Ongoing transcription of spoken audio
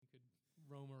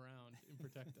roam around and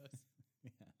protect us.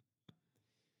 Yeah.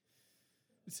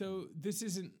 So this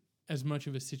isn't as much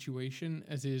of a situation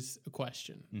as is a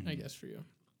question, I guess, for you.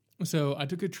 So I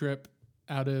took a trip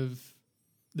out of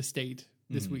the state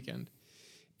this weekend,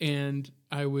 and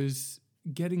I was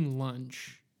getting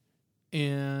lunch,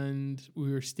 and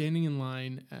we were standing in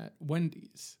line at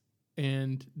Wendy's,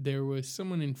 and there was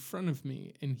someone in front of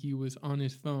me, and he was on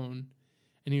his phone,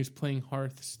 and he was playing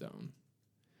Hearthstone.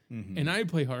 And I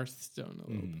play Hearthstone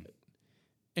a little bit.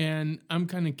 And I'm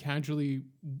kind of casually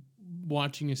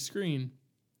watching his screen.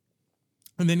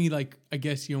 And then he, like, I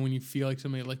guess, you know, when you feel like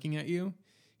somebody looking at you,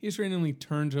 he just randomly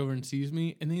turns over and sees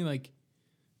me. And then he, like,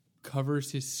 covers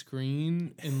his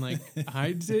screen and, like,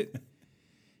 hides it.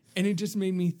 And it just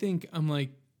made me think, I'm like,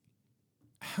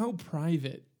 how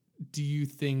private do you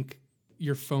think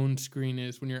your phone screen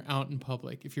is when you're out in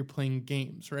public if you're playing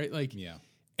games, right? Like,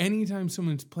 anytime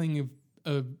someone's playing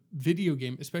a video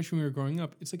game, especially when we were growing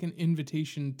up, it's like an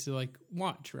invitation to, like,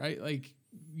 watch, right? Like,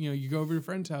 you know, you go over to a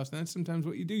friend's house, and that's sometimes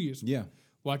what you do. You just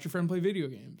watch your friend play video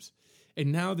games.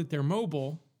 And now that they're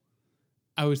mobile,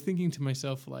 I was thinking to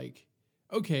myself, like,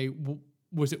 okay,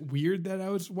 was it weird that I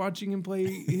was watching him play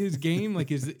his game? Like,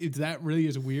 is that really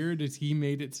as weird as he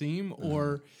made it seem?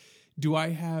 Or do I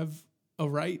have a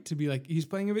right to be like, he's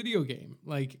playing a video game?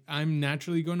 Like, I'm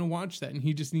naturally going to watch that. And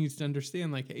he just needs to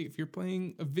understand, like, hey, if you're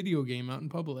playing a video game out in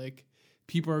public,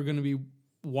 people are going to be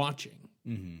watching.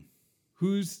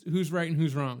 Who's right and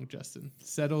who's wrong, Justin?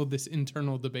 Settle this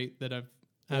internal debate that I've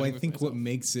had. Well, I think what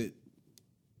makes it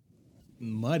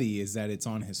muddy is that it's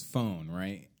on his phone,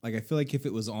 right? Like, I feel like if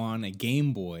it was on a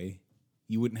Game Boy,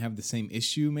 you wouldn't have the same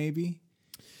issue, maybe.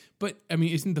 But, I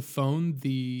mean, isn't the phone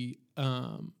the...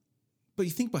 But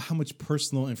you think about how much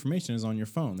personal information is on your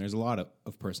phone. There's a lot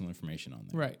of personal information on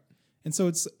there. Right. And so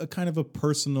it's a kind of a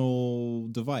personal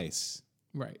device.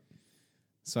 Right.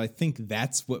 So I think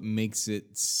that's what makes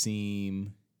it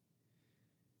seem...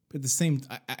 But at the same...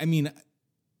 I mean,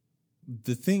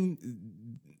 the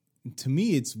thing... To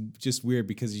me, it's just weird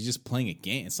because you're just playing a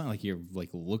game. It's not like you're, like,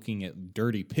 looking at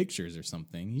dirty pictures or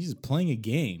something. You're just playing a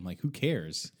game. Like, who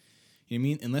cares? You know what I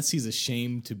mean? Unless he's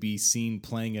ashamed to be seen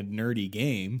playing a nerdy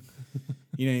game.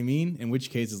 You know what I mean? In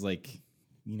which case, it's like,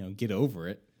 you know, get over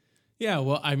it. Yeah,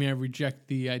 well, I mean, I reject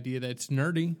the idea that it's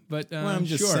nerdy, but well, I'm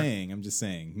just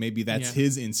saying. Maybe that's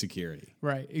his insecurity.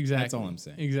 Right, exactly. That's all I'm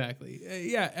saying.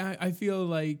 Exactly. I feel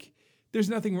like there's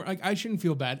nothing... Like, I shouldn't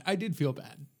feel bad. I did feel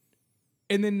bad.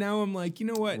 And then now I'm like, you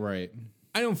know what? Right.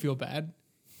 I don't feel bad.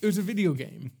 It was a video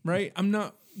game, right? I'm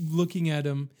not looking at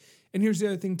him. And here's the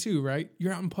other thing too, right?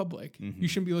 You're out in public. You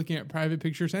shouldn't be looking at private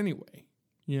pictures anyway,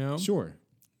 you know? Sure.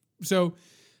 So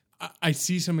I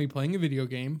see somebody playing a video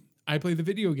game. I play the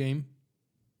video game.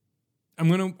 I'm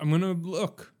gonna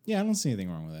look. Yeah, I don't see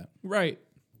anything wrong with that. Right.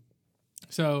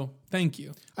 So thank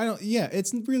you.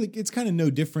 It's kind of no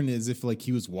different as if, like,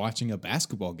 he was watching a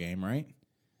basketball game, right?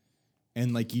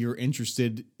 And, like, you're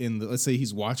interested in let's say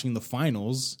he's watching the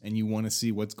finals and you want to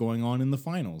see what's going on in the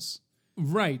finals.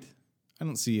 Right. I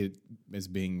don't see it as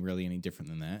being really any different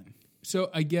than that. So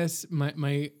I guess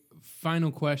my final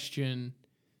question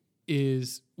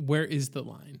is, where is the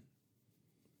line?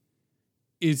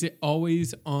 Is it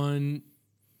always on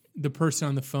the person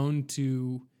on the phone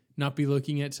to not be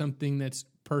looking at something that's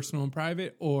personal and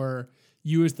private, or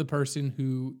you as the person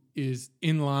who is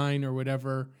in line or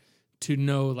whatever to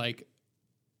know, like,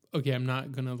 okay, I'm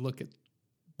not going to look at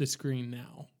the screen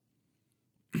now?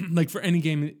 Like, for any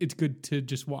game, it's good to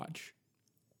just watch.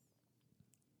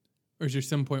 Or is there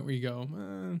some point where you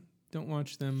go, don't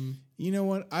watch them? You know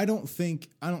what? I don't think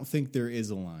there is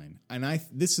a line. And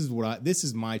this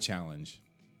is my challenge.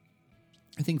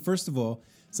 I think, first of all,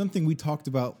 something we talked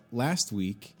about last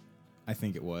week, I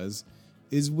think it was,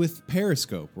 is with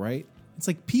Periscope, right? It's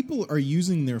like people are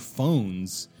using their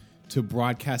phones to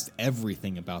broadcast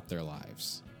everything about their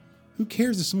lives. Who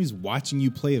cares if somebody's watching you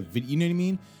play a video? You know what I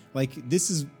mean? Like, this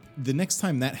is the next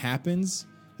time that happens.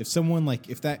 If someone, like,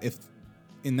 if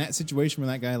in that situation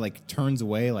where that guy, like, turns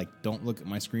away, like, don't look at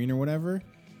my screen or whatever,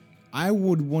 I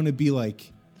would want to be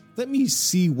like, let me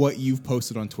see what you've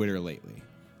posted on Twitter lately.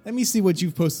 Let me see what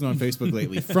you've posted on Facebook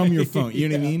lately from your phone. You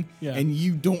know what I mean? Yeah. And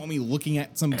you don't want me looking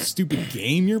at some stupid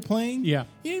game you're playing? Yeah.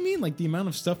 You know what I mean? Like, the amount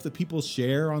of stuff that people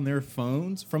share on their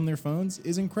phones, from their phones,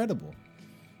 is incredible.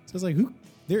 So it's like,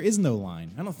 there is no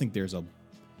line. I don't think there's a...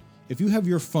 If you have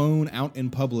your phone out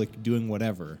in public doing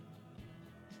whatever,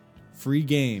 free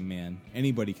game, man.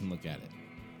 Anybody can look at it.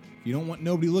 If you don't want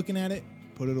nobody looking at it,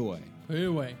 put it away. Put it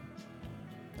away.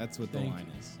 That's what the line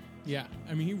is. Yeah.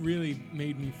 I mean, he really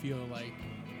made me feel like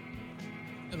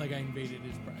I invaded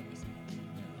his privacy.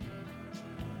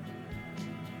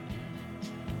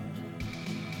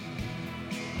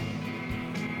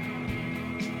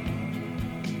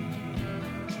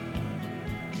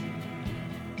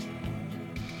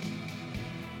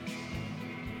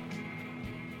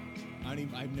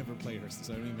 I've never played Hearthstone,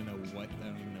 so I don't even know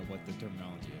what the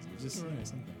terminology is. It's just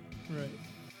something. Right.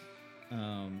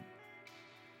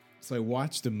 So I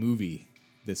watched a movie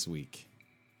this week.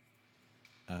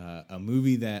 A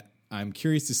movie that I'm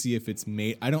curious to see if it's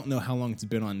made. I don't know how long it's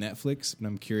been on Netflix, but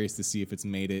I'm curious to see if it's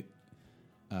made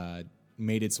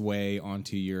its way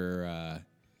onto your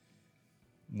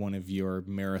one of your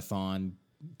marathon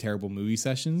terrible movie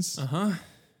sessions.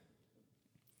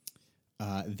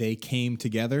 They Came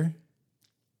Together.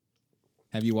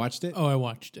 Have you watched it? Oh, I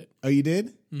watched it. Oh, you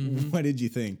did? Mm-hmm. What did you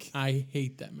think? I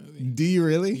hate that movie. Do you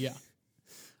really? Yeah.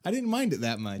 I didn't mind it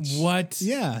that much. What?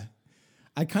 Yeah.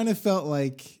 I kind of felt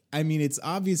like, I mean, it's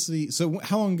obviously... So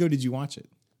how long ago did you watch it?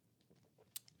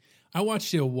 I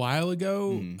watched it a while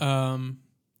ago.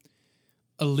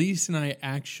 Elise and I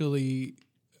actually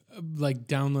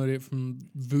downloaded it from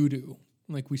Vudu.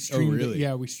 Like we streamed it.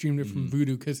 Yeah, we streamed it from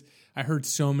Vudu because I heard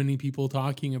so many people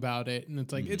talking about it, and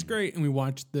it's like it's great. And we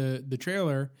watched the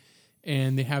trailer,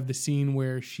 and they have the scene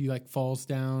where she falls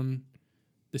down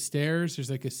the stairs. There's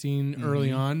a scene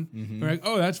early on. We're like,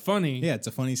 oh, that's funny. Yeah, it's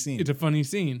a funny scene. It's a funny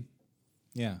scene.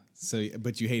 Yeah. So,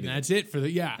 but you hated it. That's it for the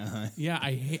yeah.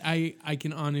 I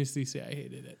can honestly say I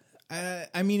hated it.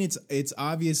 I mean, it's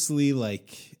obviously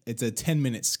it's a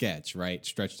 10-minute sketch, right?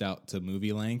 Stretched out to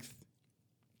movie length.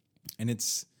 And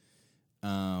it's,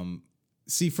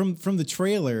 see, from the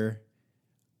trailer,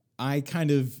 I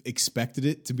kind of expected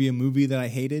it to be a movie that I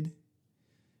hated.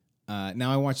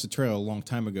 Now, I watched the trailer a long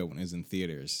time ago when it was in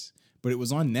theaters, but it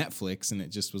was on Netflix, and it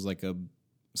just was a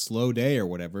slow day or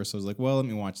whatever. So I was like, well, let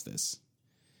me watch this.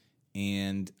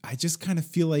 And I just kind of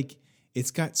feel like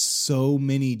it's got so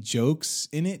many jokes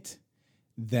in it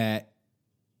that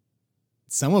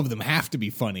some of them have to be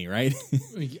funny, right?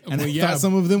 And I thought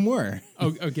some of them were.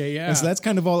 Oh, okay, yeah. And so that's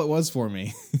kind of all it was for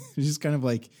me. It was just kind of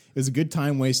it was a good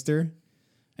time waster.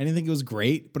 I didn't think it was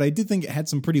great, but I did think it had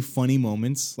some pretty funny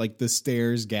moments, like the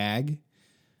stairs gag.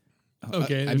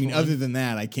 Okay. I mean, other than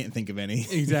that, I can't think of any.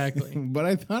 Exactly. But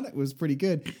I thought it was pretty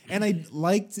good. And I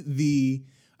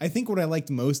think what I liked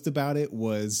most about it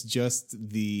was just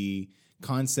the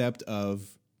concept of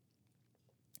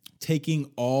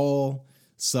taking all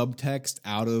subtext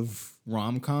out of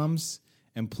rom-coms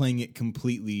and playing it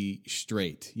completely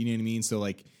straight. You know what I mean? So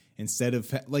instead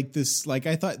of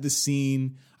I thought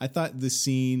the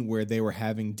scene where they were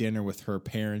having dinner with her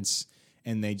parents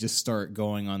and they just start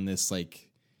going on this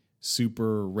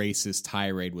super racist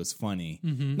tirade was funny.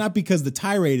 Mm-hmm. Not because the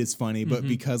tirade is funny, but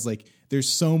because there's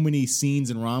so many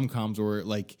scenes in rom-coms where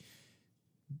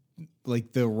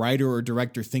the writer or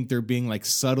director think they're being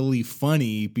subtly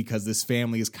funny because this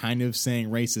family is kind of saying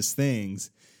racist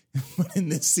things. But in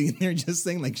this scene, they're just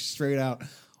saying straight out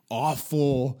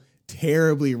awful,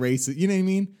 terribly racist. You know what I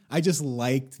mean? I just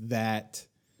liked that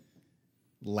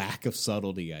lack of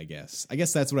subtlety, I guess. I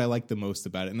guess that's what I like the most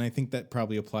about it. And I think that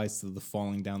probably applies to the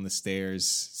falling down the stairs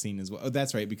scene as well. Oh,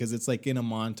 that's right. Because it's in a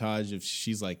montage of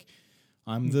she's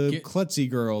I'm the klutzy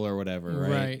girl or whatever,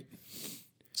 right? Right.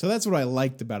 So that's what I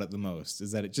liked about it the most,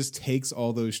 is that it just takes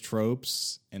all those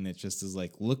tropes and it just is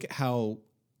look at how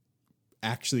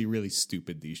actually really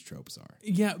stupid these tropes are.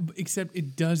 Yeah, except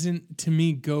it doesn't, to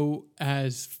me, go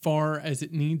as far as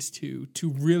it needs to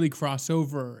really cross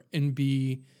over and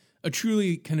be a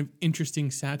truly kind of interesting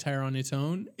satire on its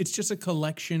own. It's just a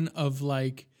collection of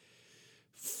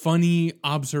funny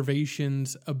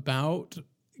observations about,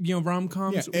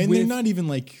 rom-coms. Yeah, and they're not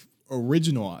even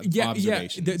original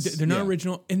observations. Yeah, they're not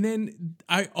original. And then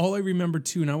all I remember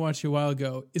too, and I watched it a while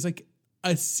ago, is a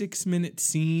 6-minute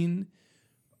scene.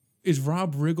 Is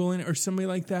Rob Riggle in it or somebody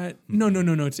like that? No.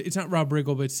 It's not Rob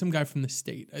Riggle, but it's some guy from The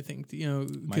State, I think.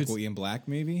 Michael Ian Black,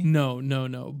 maybe?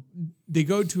 No. They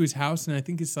go to his house, and I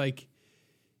think it's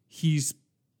he's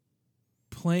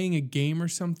playing a game or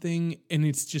something, and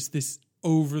it's just this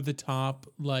over-the-top,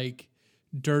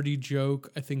 dirty joke,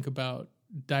 I think, about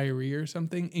diarrhea or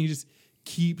something, and he just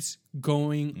keeps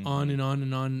going on and on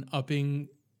and on, upping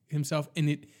himself, and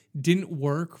it didn't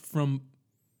work from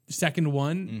second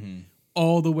one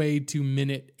all the way to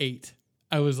minute 8.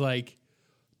 I was like,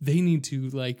 they need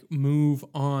to move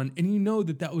on, and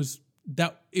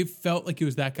that it felt like it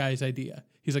was that guy's idea.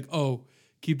 He's like, oh,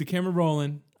 keep the camera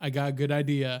rolling, I got a good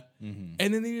idea. And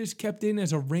then they just kept in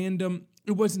as a random,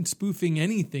 it wasn't spoofing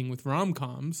anything with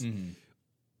rom-coms.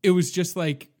 It was just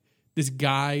this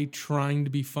guy trying to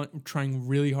be trying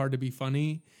really hard to be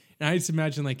funny. And I just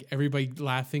imagine everybody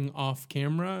laughing off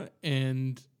camera.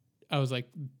 And I was like,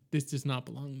 this does not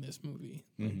belong in this movie.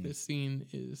 This scene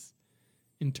is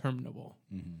interminable.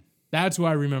 That's what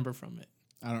I remember from it.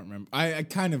 I don't remember. I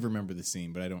kind of remember the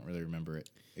scene, but I don't really remember it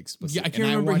explicitly. Yeah, I can't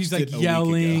remember. He's like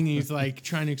yelling. He's like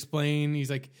trying to explain. He's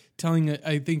like telling.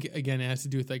 I think again it has to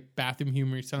do with like bathroom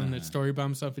humor. He's telling that story about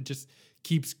himself. It just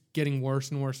keeps getting worse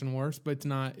and worse and worse. But it's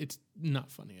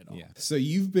not funny at all. Yeah. So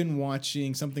you've been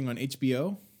watching something on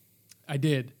HBO? I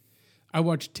did. I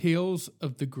watched Tales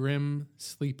of the Grim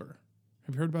Sleeper.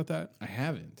 Have you heard about that? I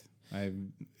haven't.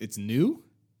 It's new?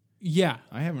 Yeah.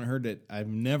 I haven't heard it. I've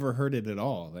never heard it at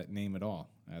all, that name at all,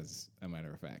 as a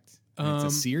matter of fact. And it's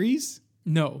a series?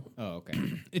 No. Oh, okay.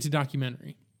 It's a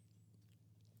documentary.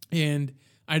 And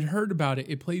I'd heard about it.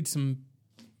 It played some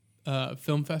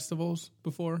film festivals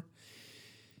before.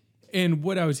 And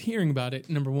what I was hearing about it,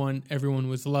 number one, everyone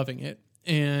was loving it.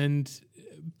 And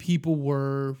people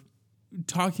were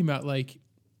talking about, like,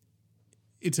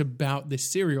 it's about this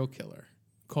serial killer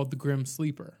called the Grim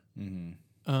Sleeper.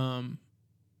 Mm-hmm.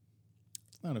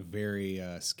 It's not a very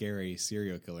scary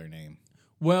serial killer name.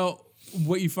 Well,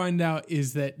 what you find out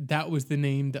is that was the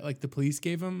name that like the police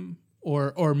gave him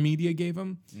or media gave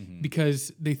him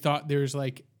because they thought there's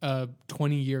like a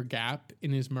 20-year gap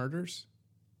in his murders.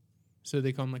 So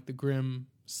they call him like the Grim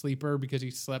Sleeper because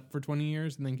he slept for 20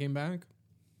 years and then came back.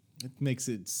 It makes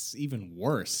it even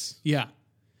worse. Yeah.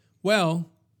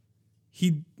 Well,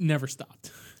 he never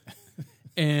stopped.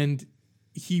 And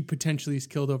he potentially has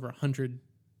killed over 100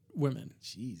 women.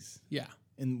 Jeez. Yeah.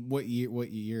 And what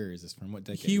year is this from? What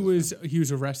decade? He was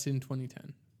arrested in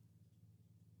 2010.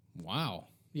 Wow.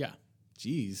 Yeah.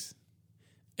 Jeez.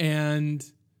 And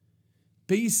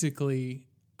basically,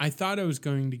 I thought I was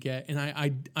going to get, and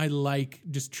I like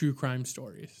just true crime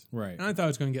stories. Right. And I thought I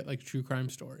was going to get like a true crime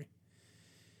story.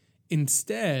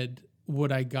 Instead,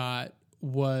 what I got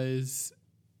was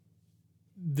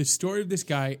the story of this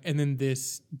guy, and then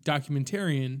this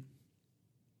documentarian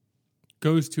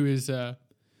goes to his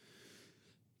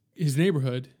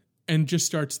neighborhood and just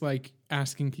starts like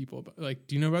asking people about, like,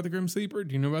 do you know about the Grim Sleeper?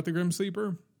 Do you know about the Grim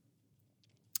Sleeper?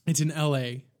 It's in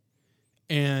LA.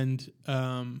 And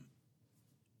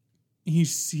he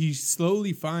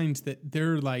slowly finds that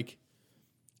they're like,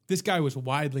 this guy was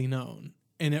widely known.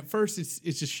 And at first it's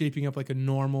just shaping up like a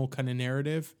normal kind of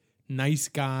narrative. Nice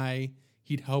guy.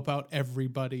 He'd help out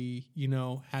everybody,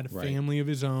 had a family of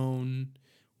his own,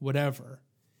 whatever.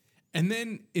 And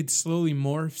then it slowly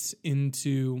morphs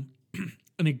into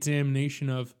an examination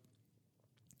of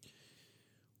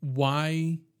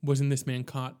why wasn't this man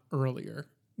caught earlier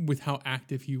with how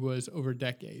active he was over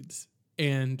decades.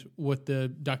 And what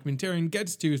the documentarian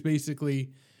gets to is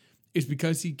basically it's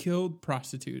because he killed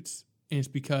prostitutes and it's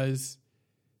because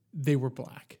they were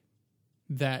black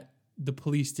that the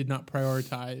police did not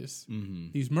prioritize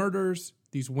these murders,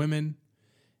 these women,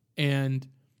 and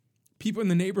people in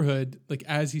the neighborhood, like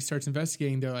as he starts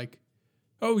investigating, they're like,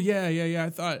 "Oh yeah. I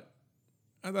thought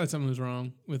something was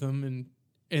wrong with him,"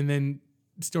 and then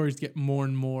stories get more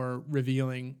and more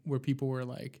revealing where people were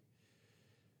like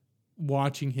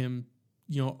watching him,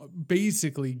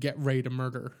 basically get ready to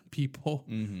murder people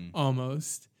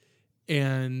almost,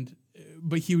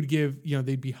 but he would give,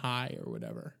 they'd be high or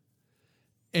whatever,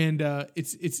 and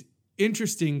it's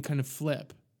interesting kind of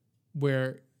flip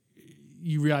where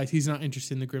you realize he's not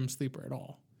interested in the Grim Sleeper at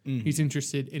all. He's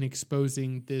interested in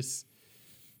exposing this,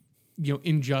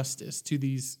 injustice to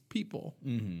these people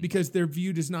because they're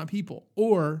viewed as not people,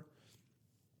 or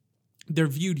they're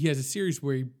viewed. He has a series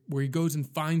where he goes and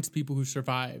finds people who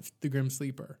survived the Grim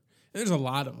Sleeper. And there's a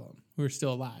lot of them who are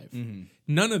still alive.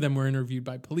 None of them were interviewed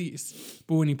by police,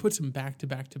 but when he puts them back to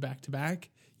back to back to back,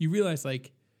 you realize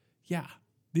like, yeah,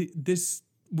 this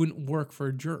wouldn't work for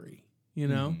a jury.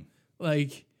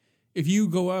 Like, if you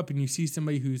go up and you see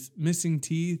somebody who's missing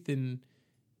teeth and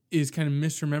is kind of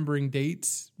misremembering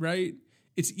dates, right?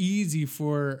 It's easy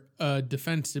for a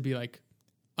defense to be like,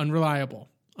 unreliable,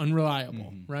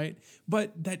 right?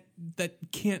 But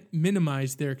that can't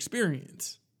minimize their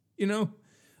experience,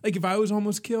 Like if I was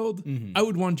almost killed, I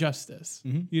would want justice,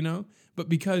 But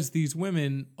because these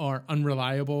women are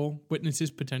unreliable witnesses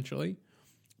potentially,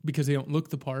 because they don't look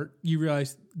the part, you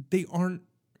realize they aren't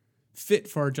fit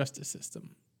for our justice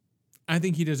system. I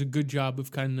think he does a good job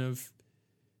of kind of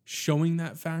showing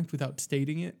that fact without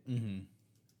stating it.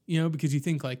 Because you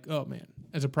think like, oh man,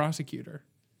 as a prosecutor,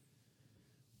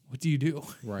 what do you do?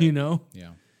 Right.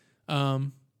 Yeah.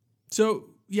 So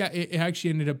yeah, it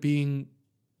actually ended up being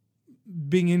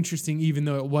interesting, even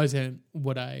though it wasn't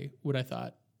what I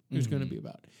thought it was going to be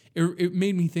about. It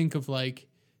made me think of like,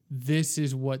 this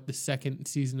is what the second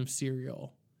season of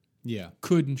Serial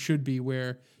could and should be,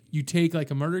 where you take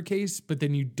like a murder case, but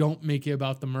then you don't make it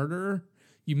about the murderer.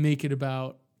 You make it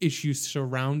about issues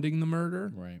surrounding the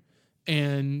murder. Right.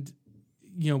 And,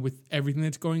 with everything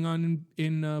that's going on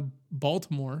in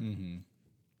Baltimore,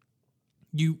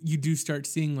 you do start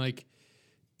seeing like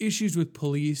issues with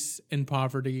police and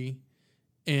poverty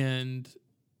and,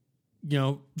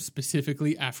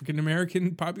 specifically African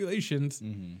American populations.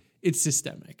 It's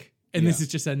systemic. And this is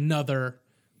just another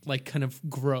like kind of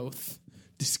growth,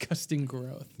 disgusting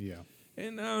growth. Yeah.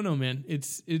 And I don't know, man.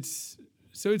 It's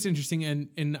interesting.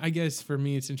 And I guess for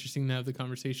me, it's interesting to have the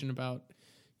conversation about,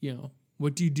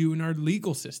 what do you do in our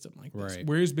legal system like this? Right.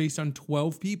 Where is based on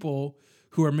 12 people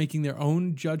who are making their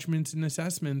own judgments and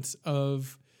assessments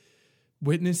of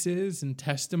witnesses and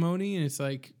testimony. And it's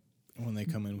like, when they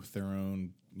come in with their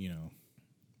own,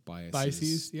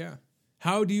 biases. Yeah.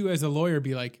 How do you as a lawyer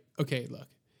be like, okay, look,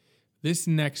 this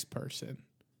next person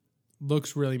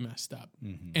looks really messed up.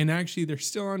 And actually they're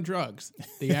still on drugs.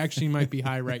 They actually might be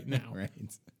high right now. Right.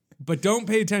 But don't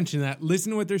pay attention to that.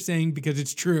 Listen to what they're saying because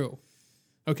it's true.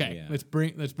 Okay, Yeah. let's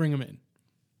bring them in.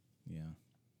 Yeah.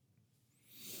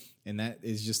 And that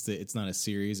is just it's not a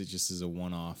series. It just is a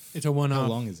one-off. It's a one-off. How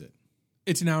long is it?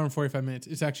 It's an hour and 45 minutes.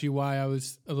 It's actually why I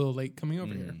was a little late coming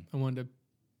over here.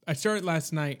 I started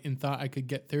last night and thought I could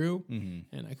get through,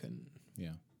 and I couldn't.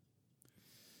 Yeah.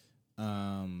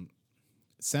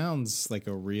 Sounds like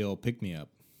a real pick-me-up.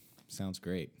 Sounds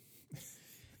great.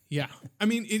 Yeah. I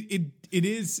mean, it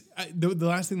is. The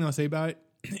last thing that I'll say about it,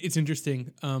 it's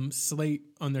interesting. Slate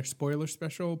on their spoiler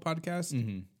special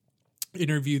podcast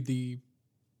interviewed the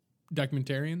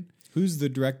documentarian. Who's the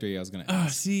director? I was going to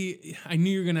ask. See, I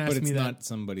knew you were going to ask me that. But it's not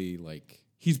somebody like...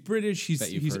 He's British. He's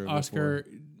heard of Oscar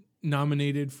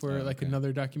nominated for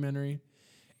another documentary.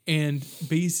 And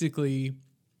basically,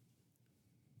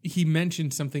 he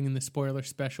mentioned something in the spoiler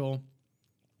special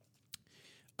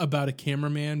about a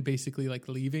cameraman basically like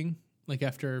leaving, like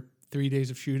after 3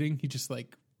 days of shooting. He just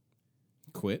like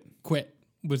quit,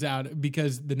 was out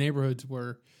because the neighborhoods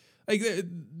were like,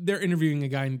 they're interviewing a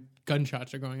guy and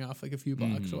gunshots are going off like a few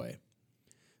blocks away.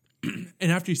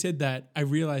 And after he said that, I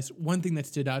realized one thing that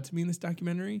stood out to me in this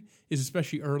documentary is,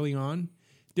 especially early on,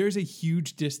 there's a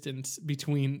huge distance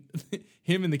between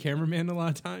him and the cameraman a lot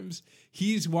of times.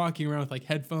 He's walking around with like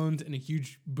headphones and a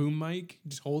huge boom mic,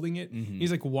 just holding it.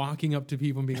 He's like walking up to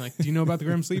people and being like, do you know about the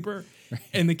Grim Sleeper? Right.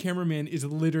 And the cameraman is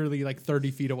literally like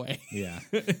 30 feet away. Yeah.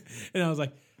 And I was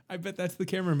like, I bet that's the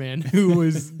cameraman who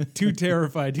was too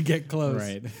terrified to get close.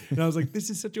 Right. And I was like, this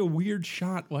is such a weird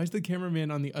shot. Why is the cameraman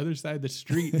on the other side of the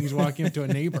street and he's walking up to a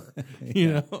neighbor?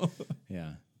 You know?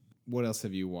 Yeah. What else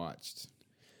have you watched?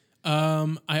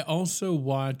 I also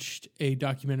watched a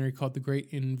documentary called The Great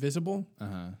Invisible.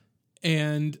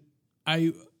 And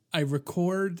I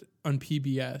record on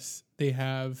PBS. They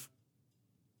have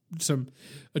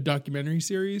a documentary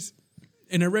series.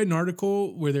 And I read an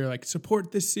article where they're like,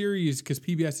 support this series because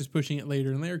PBS is pushing it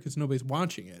later and later because nobody's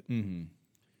watching it.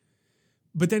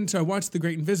 But then, so I watched The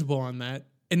Great Invisible on that.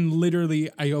 And literally,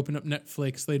 I open up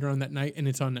Netflix later on that night and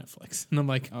it's on Netflix. And I'm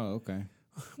like, oh, okay.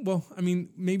 Well, I mean,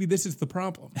 maybe this is the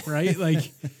problem, right?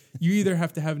 Like, you either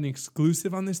have to have an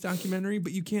exclusive on this documentary,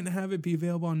 but you can't have it be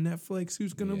available on Netflix.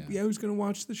 Who's gonna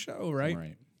watch the show, right?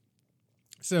 Right.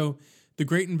 So, The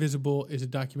Great Invisible is a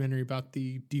documentary about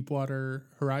the Deepwater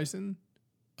Horizon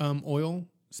oil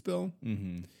spill,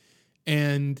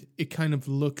 and it kind of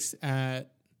looks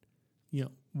at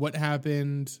what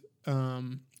happened,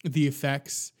 the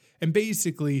effects, and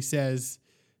basically says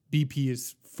BP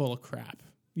is full of crap.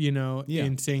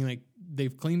 And saying like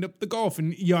they've cleaned up the Gulf.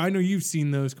 And I know you've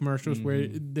seen those commercials where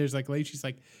there's like she's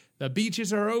like, the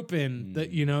beaches are open. That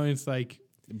it's like,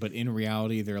 but in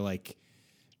reality, they're like,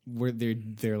 where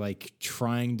they're like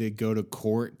trying to go to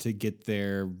court to get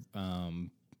their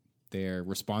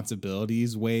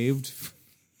responsibilities waived.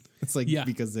 It's like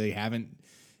because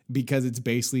because it's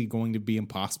basically going to be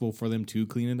impossible for them to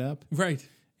clean it up. Right.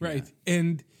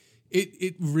 And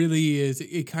it really is.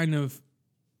 It kind of,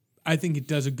 I think it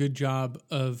does a good job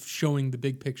of showing the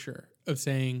big picture of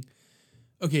saying,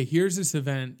 okay, here's this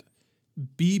event.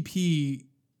 BP,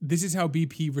 this is how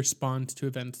BP responds to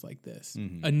events like this.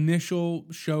 Initial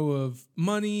show of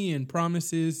money and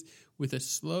promises with a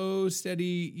slow,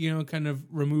 steady, kind of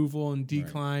removal and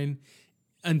decline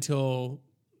until,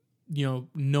 no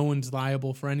one's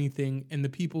liable for anything. And the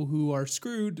people who are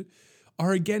screwed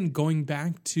are, again, going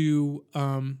back to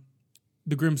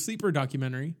the Grim Sleeper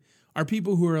documentary, are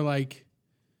people who are like,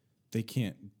 they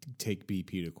can't take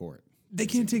BP to court. They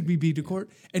can't take BP to court.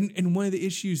 And one of the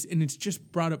issues, and it's just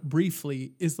brought up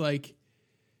briefly, is like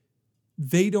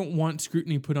they don't want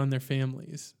scrutiny put on their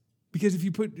families. Because if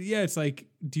you it's like,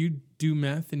 do you do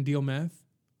meth and deal meth?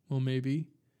 Well, maybe.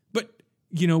 But,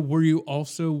 were you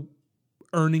also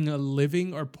earning a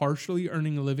living or partially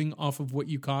earning a living off of what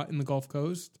you caught in the Gulf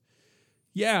Coast?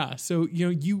 Yeah, so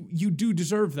you do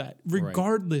deserve that,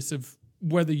 regardless of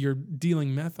whether you're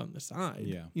dealing meth on the side.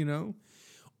 Yeah.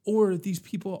 Or these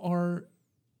people are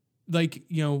like,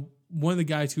 one of the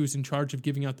guys who was in charge of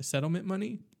giving out the settlement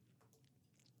money.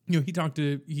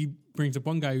 He brings up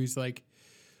one guy who's like,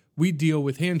 we deal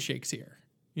with handshakes here.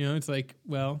 It's like,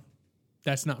 well,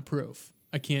 that's not proof.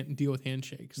 I can't deal with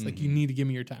handshakes. Like, you need to give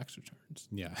me your tax returns.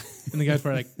 Yeah. And the guy's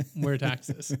probably like, where are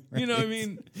taxes? You know what I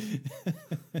mean?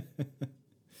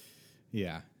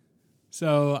 Yeah.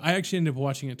 So I actually ended up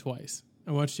watching it twice.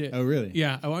 I watched it. Oh, really?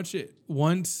 Yeah. I watched it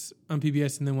once on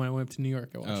PBS, and then when I went up to New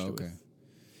York, I watched it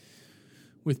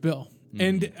with Bill.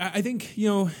 And I think,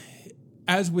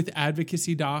 as with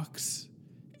advocacy docs,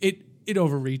 it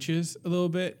overreaches a little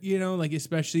bit, like,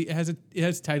 especially it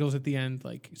has titles at the end,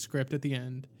 like script at the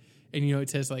end. And, it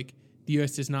says like the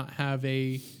U.S. does not have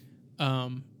a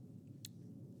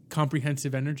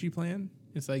comprehensive energy plan.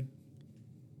 It's like,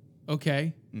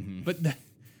 okay, but you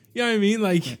know what I mean?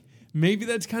 Like, maybe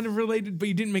that's kind of related, but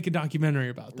you didn't make a documentary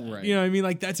about that. Right. You know what I mean?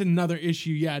 Like, that's another issue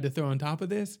you had to throw on top of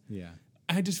this. Yeah.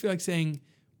 I just feel like saying,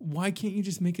 why can't you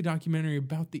just make a documentary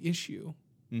about the issue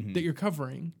that you're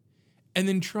covering, and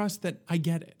then trust that I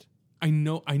get it. I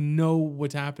know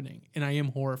what's happening, and I am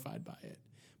horrified by it.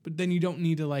 But then you don't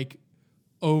need to like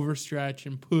overstretch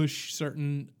and push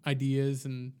certain ideas.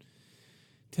 And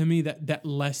to me, that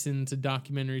lessens a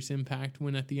documentary's impact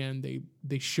when at the end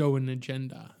they show an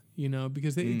agenda,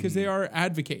 because they are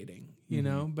advocating,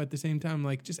 but at the same time,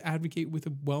 like, just advocate with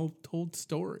a well-told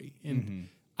story. And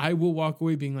I will walk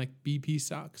away being like, BP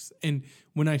sucks. And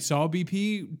when I saw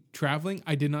BP traveling,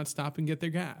 I did not stop and get their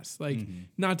gas. Like,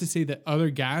 not to say that other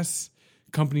gas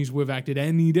companies would have acted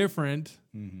any different,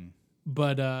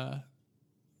 but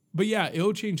yeah,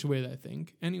 it'll change the way that I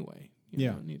think anyway. I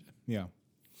don't need to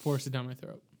force it down my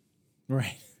throat.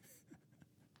 Right.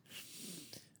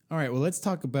 All right. Well, let's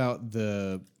talk about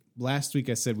last week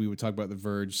I said we would talk about the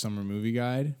Verge Summer Movie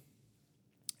Guide.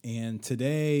 And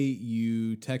today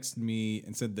you texted me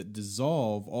and said that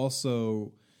Dissolve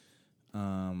also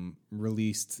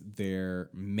released their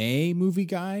May movie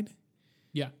guide.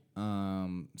 Yeah.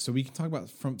 So we can talk about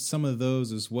from some of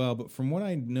those as well. But from what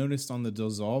I noticed on the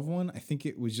Dissolve one, I think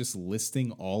it was just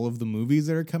listing all of the movies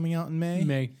that are coming out in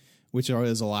May. Which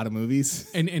is a lot of movies.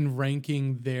 And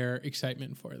ranking their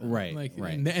excitement for them. Right, like,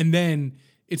 right. And then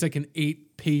it's like an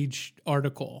 8-page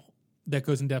article that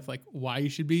goes in depth, like why you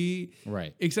should be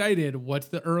excited. What's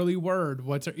the early word?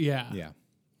 Yeah.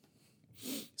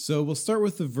 So we'll start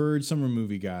with the Verge Summer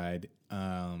Movie Guide.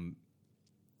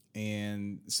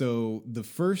 And so the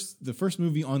first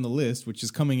movie on the list, which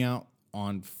is coming out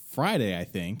on Friday, I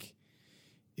think,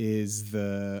 is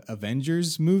the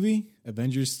Avengers movie,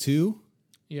 Avengers 2.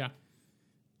 Yeah.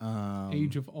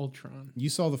 Age of Ultron. You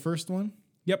saw the first one?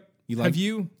 Yep. Have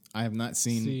you? I have not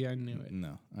seen. See, I knew it.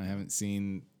 No, I haven't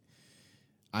seen.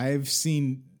 I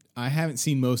haven't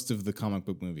seen most of the comic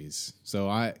book movies, so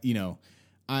I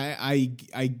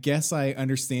guess I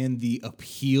understand the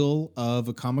appeal of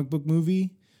a comic book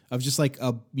movie, of just like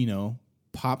a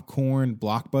popcorn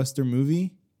blockbuster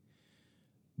movie,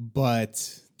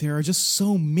 but there are just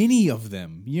so many of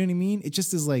them. You know what I mean? It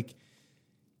just is like,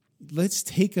 let's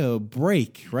take a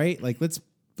break, right? Like let's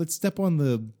step on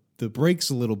the brakes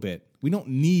a little bit. We don't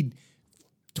need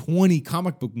 20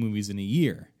 comic book movies in a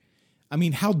year. I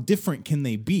mean, how different can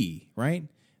they be, right?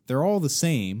 They're all the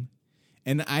same.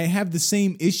 And I have the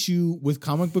same issue with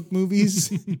comic book movies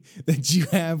that you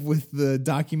have with the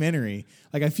documentary.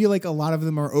 Like, I feel like a lot of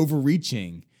them are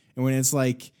overreaching. And when it's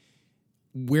like,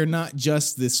 we're not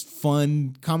just this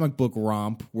fun comic book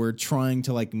romp, we're trying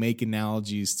to like make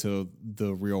analogies to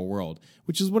the real world,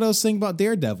 which is what I was saying about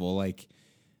Daredevil. Like,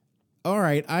 all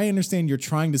right, I understand you're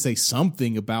trying to say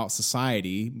something about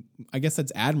society. I guess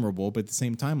that's admirable, but at the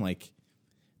same time, like,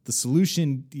 the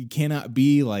solution cannot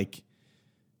be like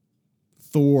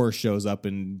Thor shows up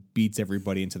and beats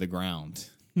everybody into the ground.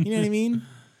 You know what I mean?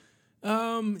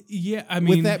 Yeah, I mean,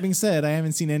 with that being said, I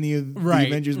haven't seen any of the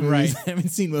Avengers movies. I haven't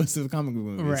seen most of the comic book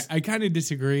movies. Right. I kind of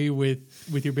disagree with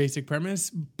your basic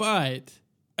premise, but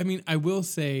I mean, I will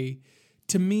say,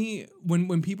 to me,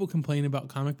 when people complain about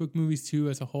comic book movies too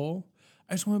as a whole,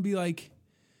 I just want to be like,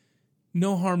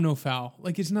 no harm, no foul.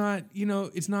 Like, it's not,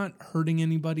 it's not hurting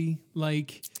anybody.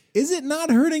 Like, is it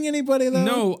not hurting anybody though?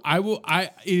 No,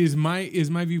 it is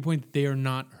my viewpoint that they are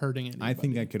not hurting anybody. I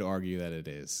think I could argue that it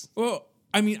is. Well,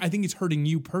 I mean, I think it's hurting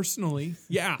you personally.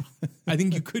 Yeah. I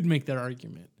think you could make that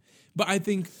argument. But I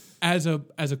think as a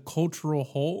cultural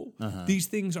whole, these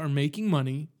things are making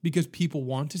money because people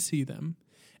want to see them.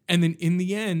 And then in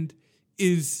the end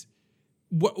is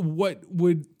what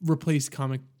would replace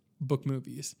comic book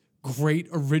movies? great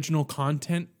original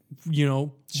content,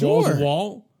 wall Sure. to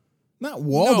wall. Not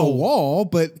wall to wall,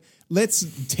 but let's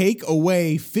take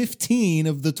away 15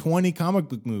 of the 20 comic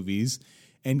book movies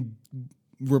and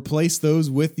replace those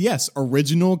with, yes,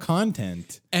 original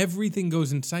content. Everything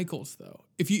goes in cycles, though.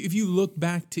 If you look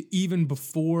back to even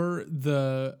before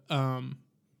the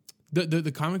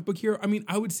comic book hero, I mean,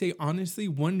 I would say honestly,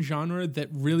 one genre that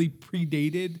really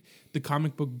predated the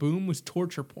comic book boom was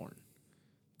torture porn.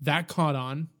 That caught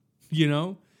on,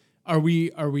 Are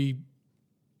we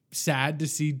sad to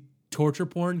see torture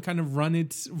porn kind of run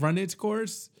its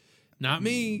course? Not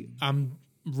me. I'm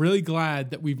really glad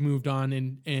that we've moved on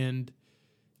and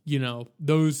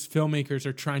those filmmakers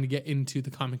are trying to get into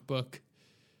the comic book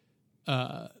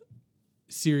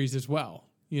series as well,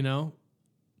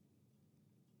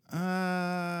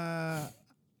 I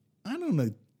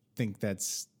don't think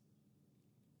that's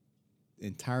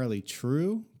entirely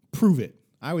true. Prove it.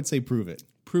 I would say prove it.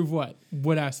 Prove what?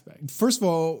 What aspect? First of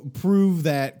all, prove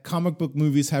that comic book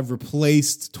movies have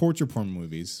replaced torture porn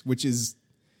movies,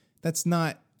 that's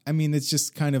not, I mean, it's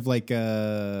just kind of like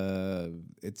I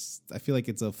feel like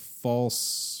it's a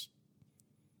false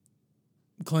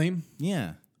claim.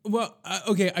 Yeah. Well,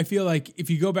 okay, I feel like if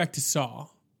you go back to Saw,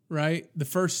 right? The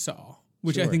first Saw,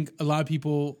 which I think a lot of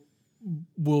people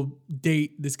will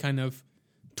date this kind of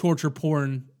torture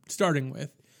porn starting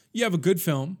with. You have a good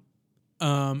film.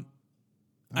 I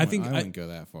wouldn't go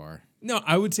that far. No,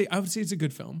 I would say it's a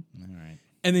good film. All right.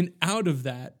 And then out of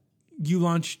that, you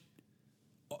launch,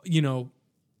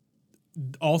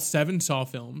 all 7 Saw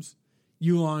films.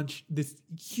 You launch this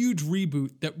huge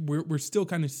reboot that we're still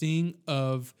kind of seeing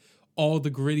of all the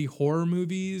gritty horror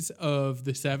movies of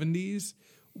the 70s.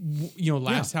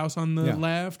 Last House on the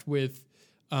Left with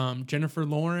Jennifer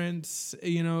Lawrence,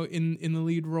 in the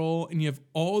lead role. And you have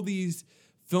all these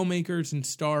filmmakers and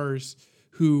stars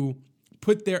who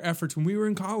put their efforts when we were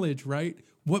in college, right?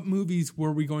 What movies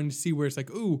were we going to see where it's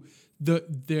like, ooh,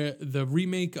 the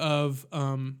remake of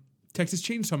Texas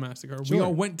Chainsaw Massacre. Sure. We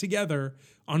all went together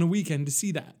on a weekend to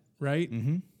see that, right?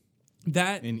 Mm-hmm.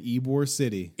 That in Ybor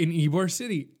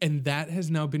City. And that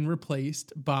has now been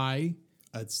replaced by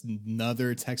it's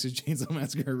another Texas Chainsaw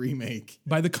Massacre remake.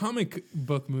 By the comic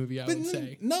book movie, I would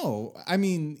say. No, I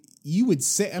mean, you would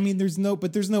say, there's no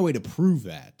way to prove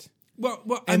that. Well,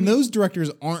 those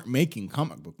directors aren't making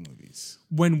comic book movies.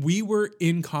 When we were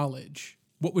in college,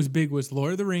 what was big was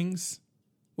Lord of the Rings.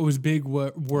 What was big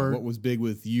what was big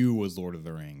with you was Lord of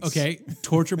the Rings. Okay,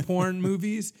 torture porn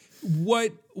movies.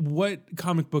 What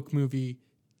comic book movie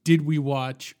did we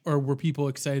watch or were people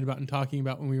excited about and talking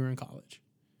about when we were in college?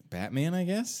 Batman, I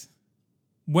guess.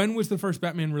 When was the first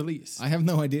Batman release? I have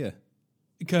no idea.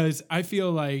 Because I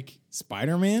feel like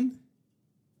Spider-Man,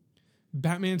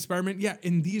 Spider-Man, yeah,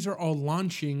 and these are all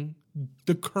launching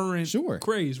the current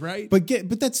craze, right? But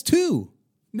that's 2.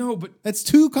 No, but that's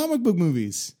 2 comic book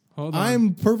movies. Hold on.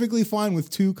 I'm perfectly fine with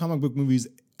 2 comic book movies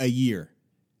a year.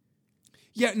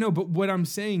 Yeah, no, but what I'm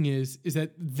saying is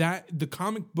that the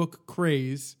comic book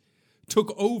craze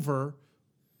took over.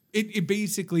 It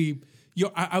basically,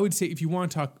 I would say if you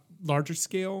want to talk larger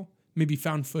scale, maybe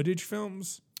found footage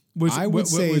films. I would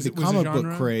say the comic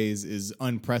book craze is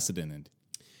unprecedented.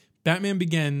 Batman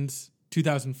Begins,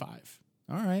 2005.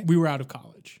 All right. We were out of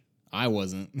college. I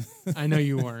wasn't. I know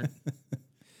you weren't.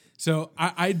 So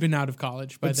I'd been out of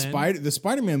college by then. The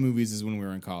Spider-Man movies is when we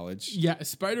were in college. Yeah,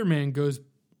 Spider-Man goes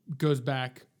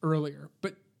back earlier,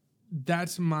 but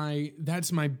that's my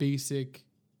basic,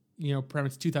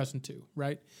 premise. 2002,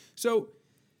 right? So,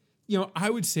 I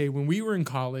would say when we were in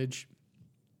college,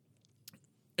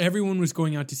 everyone was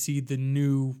going out to see the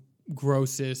new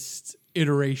grossest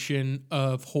iteration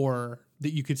of horror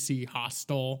that you could see.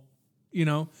 Hostel,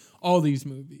 all these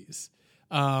movies,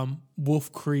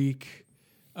 Wolf Creek.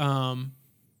 And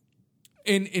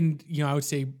I would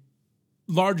say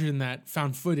larger than that,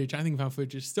 found footage. I think found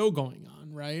footage is still going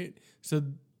on, right? So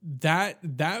that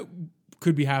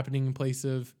could be happening in place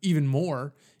of even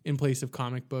more in place of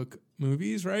comic book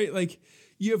movies, right? Like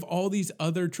you have all these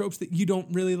other tropes that you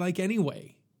don't really like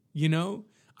anyway.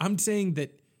 I'm saying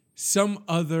that some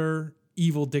other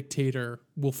evil dictator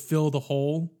will fill the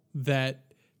hole that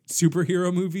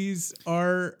superhero movies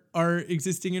are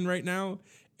existing in right now.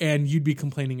 And you'd be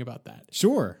complaining about that.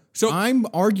 Sure. So I'm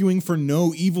arguing for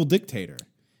no evil dictator.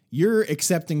 You're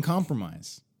accepting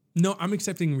compromise. No, I'm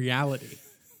accepting reality.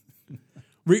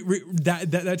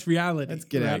 That's reality. Let's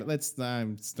get out.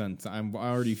 I'm stunned. I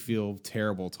already feel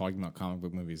terrible talking about comic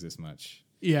book movies this much.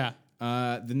 Yeah.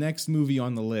 The next movie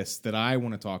on the list that I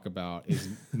want to talk about is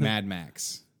Mad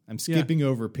Max. I'm skipping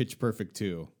over Pitch Perfect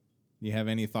 2. You have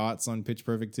any thoughts on Pitch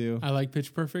Perfect 2? I like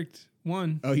Pitch Perfect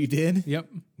 1. Oh, you did? Yep.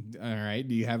 All right.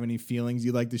 Do you have any feelings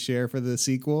you'd like to share for the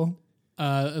sequel?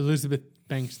 Elizabeth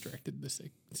Banks directed the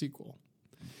sequel.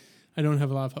 I don't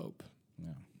have a lot of hope.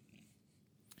 No.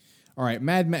 All right.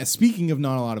 Mad Max. Speaking of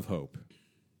not a lot of hope,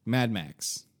 Mad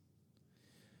Max.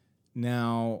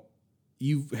 Now,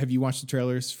 have you watched the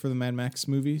trailers for the Mad Max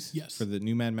movies? Yes. For the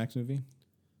new Mad Max movie?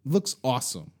 Looks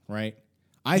awesome, right?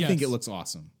 I think it looks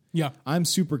awesome. Yeah. I'm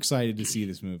super excited to see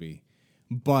this movie.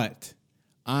 But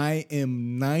I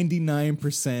am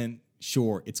 99%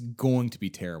 sure it's going to be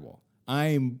terrible.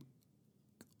 I'm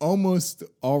almost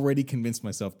already convinced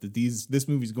myself that this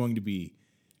movie is going to be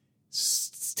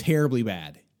terribly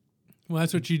bad. Well,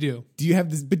 that's what you do. Do you have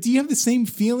this? But do you have the same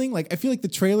feeling? Like, I feel like the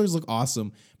trailers look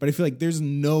awesome, but I feel like there's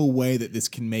no way that this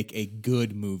can make a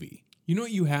good movie. You know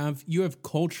what you have? You have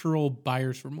cultural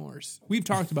buyer's remorse. We've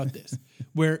talked about this,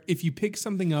 where if you pick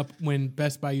something up when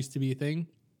Best Buy used to be a thing,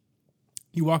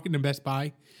 you walk into Best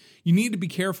Buy, you need to be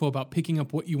careful about picking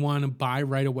up what you want to buy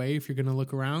right away if you're going to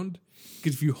look around.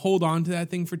 Because if you hold on to that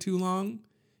thing for too long,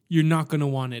 you're not going to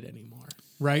want it anymore,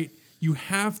 right? You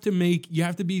have to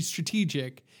be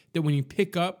strategic that when you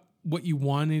pick up what you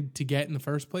wanted to get in the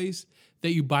first place,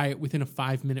 that you buy it within a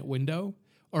 5-minute window,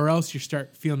 or else you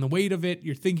start feeling the weight of it.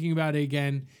 You're thinking about it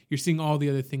again. You're seeing all the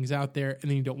other things out there, and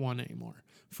then you don't want it anymore.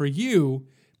 For you,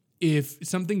 if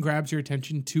something grabs your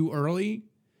attention too early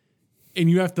and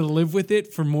you have to live with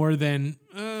it for more than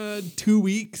 2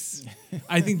 weeks,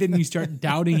 I think then you start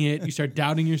doubting it. You start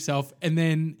doubting yourself. And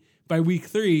then by week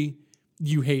 3,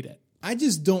 you hate it. I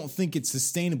just don't think it's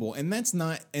sustainable. And that's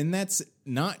not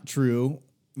true.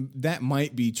 That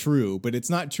might be true, but it's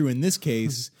not true in this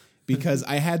case. Because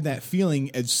I had that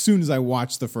feeling as soon as I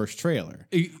watched the first trailer.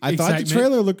 I thought the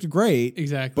trailer looked great.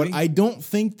 Exactly. But I don't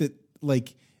think that,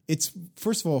 like, it's,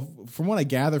 first of all, from what I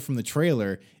gather from the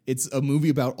trailer, it's a movie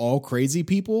about all crazy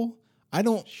people. I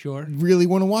don't really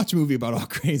want to watch a movie about all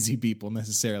crazy people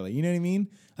necessarily. You know what I mean?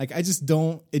 Like, I just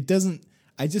don't imagine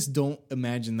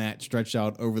that stretched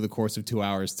out over the course of 2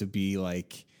 hours to be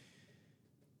like,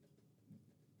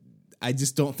 I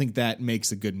just don't think that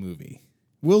makes a good movie.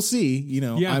 We'll see.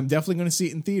 I'm definitely going to see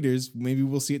it in theaters. Maybe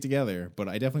we'll see it together, but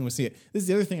I definitely want to see it. This is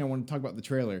the other thing I want to talk about the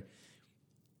trailer.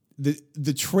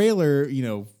 The trailer,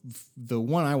 the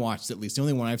one I watched, at least the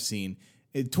only one I've seen,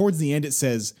 towards the end it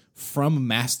says from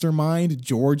Mastermind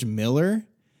George Miller.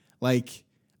 Like,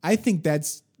 I think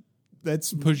that's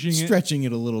pushing stretching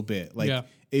it a little bit. Like,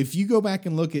 if you go back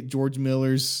and look at George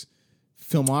Miller's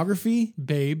filmography,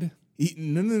 Babe.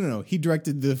 No. He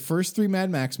directed the first 3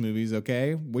 Mad Max movies,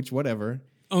 okay? Whatever.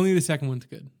 Only the second one's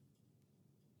good.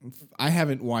 I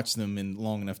haven't watched them in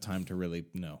long enough time to really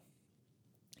know.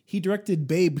 He directed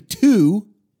Babe 2.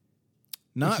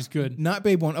 Which is good. Not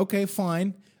Babe 1. Okay,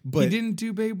 fine. But he didn't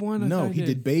do Babe 1? No, he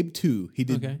did Babe 2. He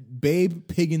did Babe,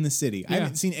 Pig in the City. Yeah. I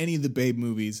haven't seen any of the Babe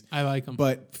movies. I like them.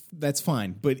 But that's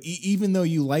fine. But even though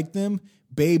you like them,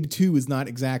 Babe 2 is not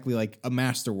exactly like a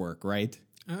masterwork, right?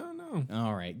 I don't know.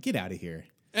 All right, get out of here.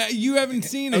 You haven't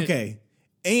seen it. Okay.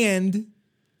 And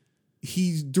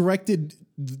he directed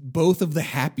both of the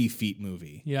Happy Feet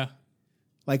movie. Yeah.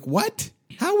 Like, what?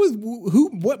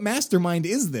 What mastermind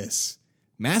is this?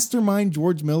 Mastermind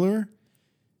George Miller?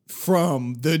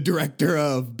 From the director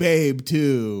of Babe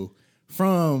 2.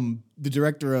 From the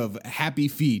director of Happy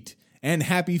Feet and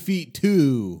Happy Feet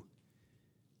 2.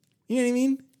 You know what I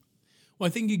mean? Well, I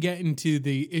think you get into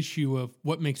the issue of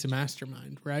what makes a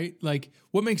mastermind, right? Like,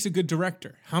 what makes a good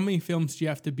director? How many great films do you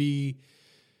have to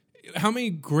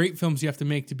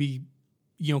make to be,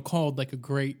 called like a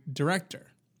great director?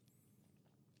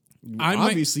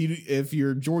 Obviously, if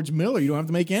you're George Miller, you don't have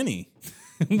to make any.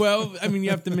 Well, I mean, you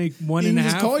have to make 1.5. You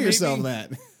just call yourself that.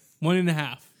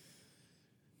 1.5.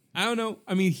 I don't know.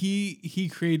 I mean, he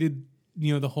created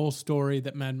the whole story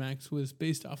that Mad Max was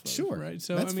based off of. Sure, right?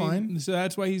 So that's fine. So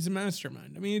that's why he's a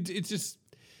mastermind. I mean, it's just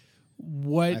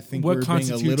what I think what we're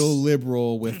constitutes being a little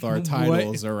liberal with our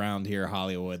titles around here,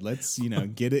 Hollywood. Let's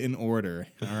get it in order.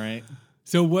 All right.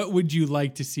 So, what would you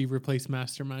like to see replace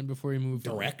Mastermind before you move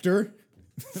director?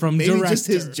 From maybe director. Just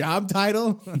his job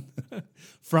title.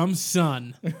 From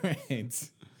Son. Right.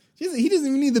 He doesn't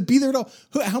even need to be there at all.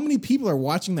 How many people are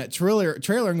watching that trailer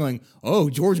and going, "Oh,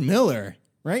 George Miller"?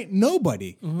 Right?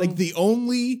 Nobody. Mm-hmm. Like, the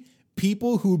only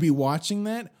people who would be watching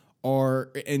that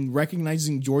and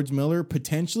recognizing George Miller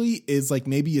potentially is like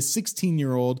maybe a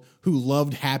 16-year-old who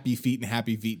loved Happy Feet and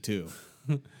Happy Feet 2.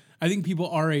 I think people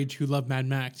our age who love Mad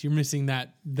Max, you're missing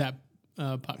that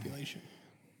population.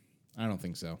 I don't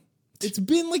think so. It's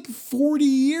been like 40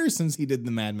 years since he did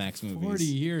the Mad Max movies. 40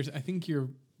 years. I think your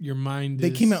mind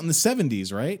They came out in the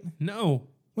 70s, right? No.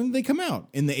 When did they come out?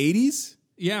 In the 80s?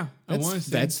 Yeah, I want to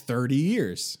say. That's 30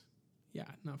 years. Yeah,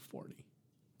 not 40.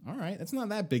 All right, that's not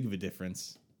that big of a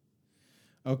difference.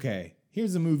 Okay,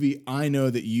 here's a movie I know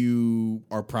that you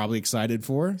are probably excited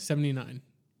for. 79.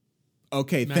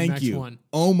 Okay, Mad thank Max you. 1.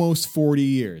 Almost 40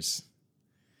 years.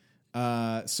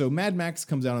 So Mad Max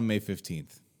comes out on May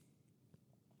 15th.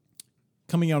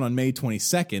 Coming out on May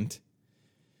 22nd,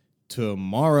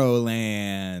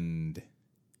 Tomorrowland.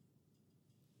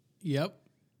 Yep.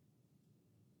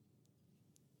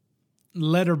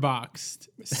 Letterboxd,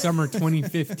 summer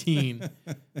 2015.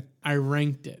 I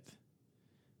ranked it.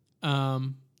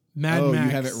 Mad Max.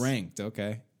 You have it ranked.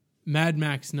 Okay. Mad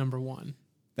Max #1.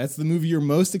 That's the movie you're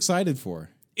most excited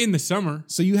for. In the summer.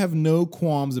 So you have no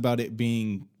qualms about it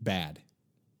being bad.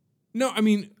 No, I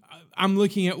mean, I'm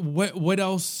looking at what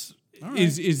else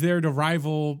is there to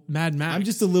rival Mad Max. I'm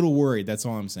just a little worried. That's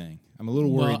all I'm saying. I'm a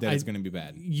little worried that it's going to be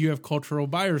bad. You have cultural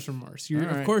buyer's remorse.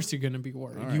 Of course you're going to be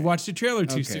worried. Right. You watched the trailer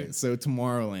too soon. So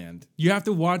Tomorrowland. You have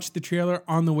to watch the trailer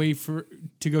on the way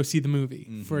to go see the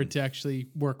movie for it to actually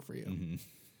work for you. Mm-hmm.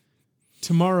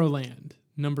 Tomorrowland,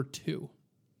 #2.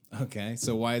 Okay,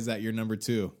 so why is that your number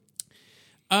 2?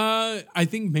 I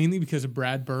think mainly because of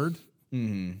Brad Bird.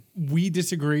 Mm-hmm. We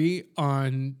disagree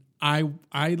on. I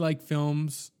like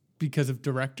films because of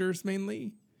directors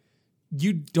mainly.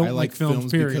 You don't like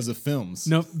films period. Because of films.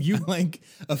 No, you I like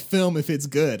a film if it's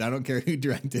good. I don't care who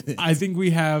directed it. I think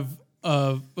we have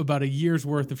about a year's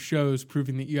worth of shows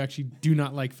proving that you actually do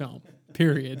not like film.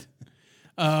 Period.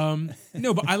 No,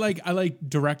 but I like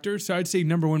directors. So I'd say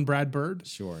 #1 Brad Bird.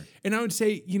 Sure. And I would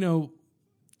say,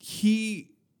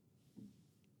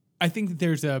 I think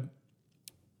that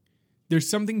there's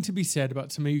something to be said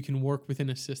about somebody who can work within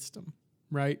a system,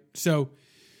 right? So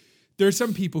there are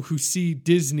some people who see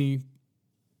Disney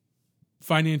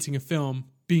financing a film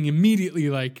being immediately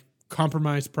like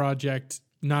compromised project,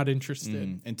 not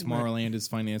interested. And Tomorrowland is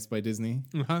financed by Disney?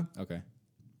 Uh-huh. Okay.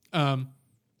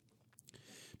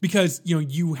 Because,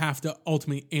 you have to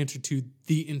ultimately answer to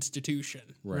the institution,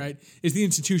 right? Is the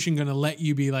institution going to let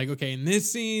you be like, okay, in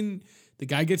this scene, the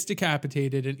guy gets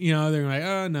decapitated and, they're like,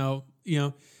 oh, no,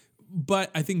 But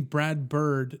I think Brad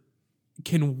Bird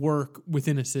can work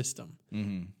within a system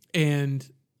and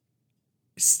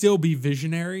still be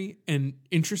visionary and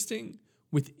interesting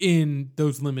within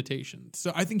those limitations.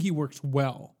 So I think he works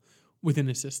well within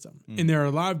a system. And there are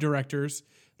a lot of directors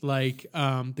like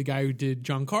the guy who did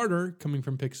John Carter, coming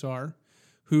from Pixar,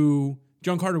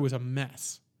 John Carter was a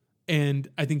mess. And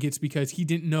I think it's because he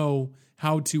didn't know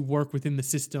how to work within the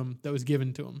system that was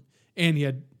given to him. And he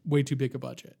had way too big a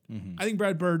budget. I think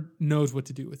Brad Bird knows what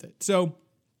to do with it. So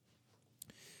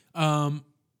I'm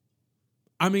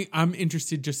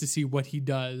interested just to see what he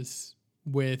does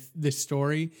with this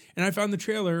story. And I found the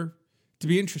trailer to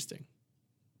be interesting.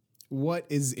 What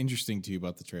is interesting to you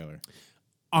about the trailer?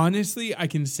 Honestly, I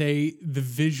can say the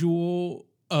visual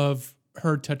of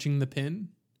her touching the pin,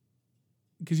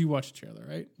 because you watched the trailer,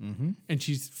 right? Mm-hmm. And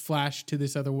she's flashed to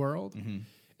this other world, and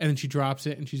then she drops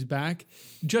it and she's back.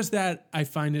 Just that I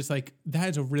find is like, that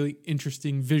is a really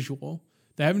interesting visual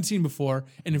that I haven't seen before.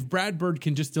 And if Brad Bird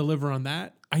can just deliver on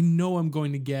that, I know I'm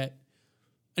going to get.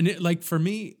 And like for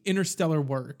me, Interstellar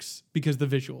works because the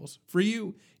visuals. For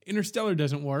you, Interstellar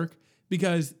doesn't work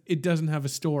because it doesn't have a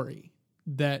story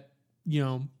that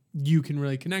you can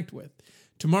really connect with.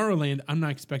 Tomorrowland, I'm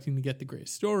not expecting to get the great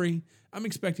story. I'm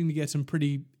expecting to get some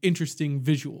pretty interesting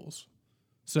visuals.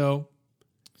 So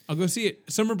I'll go see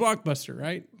it. Summer blockbuster,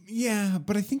 right? Yeah,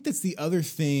 but I think that's the other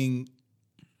thing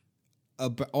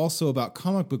also about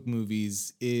comic book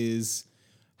movies is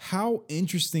how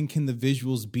interesting can the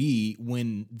visuals be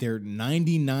when they're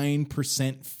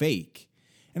 99% fake?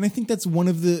 And I think that's one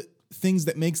of the things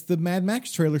that makes the Mad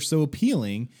Max trailer so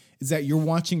appealing is that you're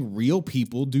watching real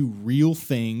people do real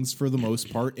things for the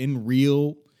most part in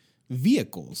real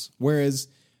vehicles. Whereas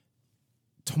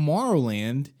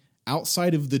Tomorrowland,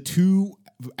 outside of the 2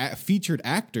 featured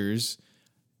actors,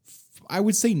 I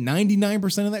would say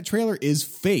 99% of that trailer is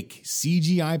fake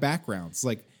CGI backgrounds.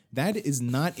 Like, that is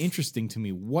not interesting to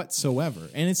me whatsoever.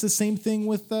 And it's the same thing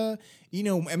with,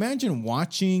 imagine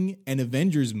watching an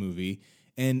Avengers movie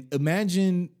and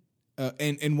imagine,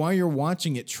 and while you're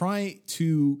watching it, try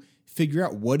to figure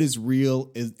out what is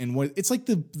real and what it's like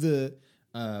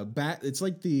it's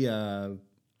like the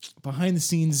behind the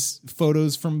scenes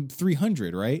photos from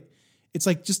 300, right? It's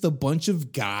like just a bunch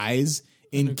of guys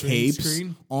in capes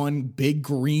on big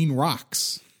green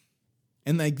rocks.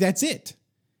 And like, that's it.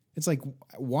 It's like,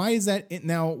 why is that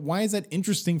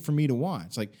interesting for me to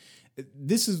watch? Like,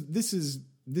 this is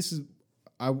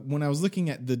when I was looking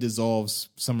at the Dissolve's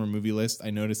summer movie list, I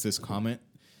noticed this comment.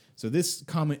 So this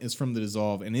comment is from the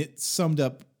Dissolve, and it summed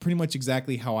up pretty much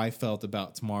exactly how I felt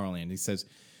about Tomorrowland. He says,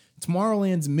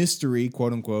 Tomorrowland's mystery,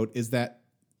 quote unquote, is that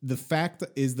the fact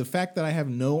that I have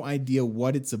no idea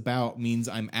what it's about means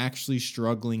I'm actually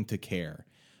struggling to care.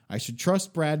 I should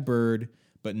trust Brad Bird,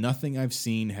 but nothing I've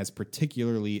seen has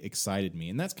particularly excited me.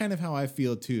 And that's kind of how I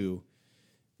feel too.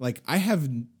 Like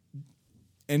and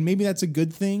maybe that's a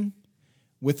good thing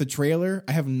with the trailer.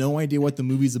 I have no idea what the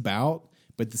movie's about,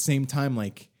 but at the same time,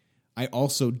 like, I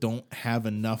also don't have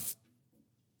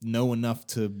know enough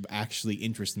to actually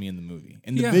interest me in the movie.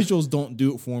 And the visuals don't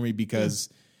do it for me because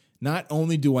not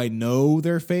only do I know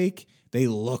they're fake, they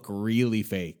look really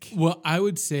fake. Well, I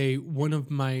would say one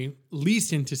of my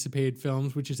least anticipated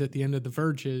films, which is at the end of The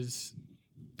Verge's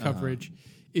coverage,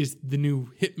 is the new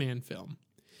Hitman film.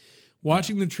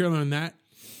 Watching the trailer on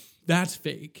that's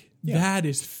fake. Yeah. That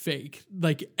is fake.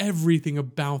 Like, everything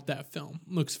about that film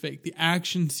looks fake. The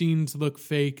action scenes look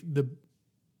fake. The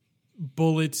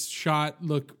bullets shot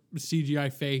look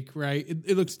CGI fake, right?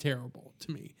 It looks terrible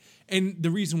to me. And the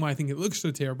reason why I think it looks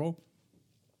so terrible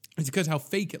is because how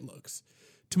fake it looks.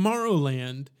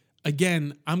 Tomorrowland,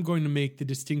 again, I'm going to make the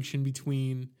distinction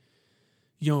between,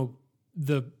 the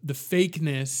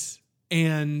fakeness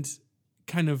and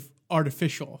kind of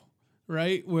artificial,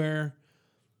 right? Where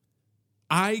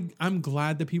I'm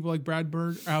glad that people like Brad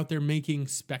Bird are out there making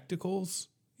spectacles,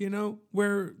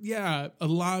 where, a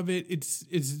lot of it's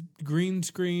green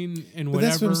screen and whatever. But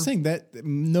that's what I'm saying.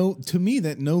 To me,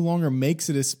 that no longer makes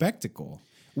it a spectacle.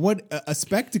 What a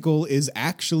spectacle is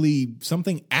actually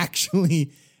something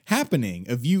actually happening.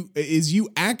 Is you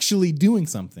actually doing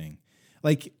something.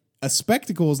 Like, a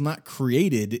spectacle is not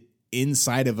created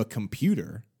inside of a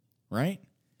computer, right?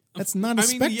 That's not a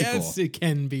spectacle. Yes, it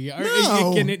can be.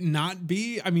 No. Can it not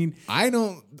be? I mean, I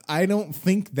don't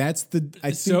think that's the.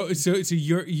 So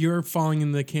you're falling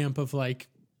in the camp of, like,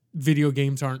 video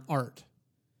games aren't art.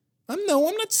 I'm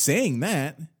not saying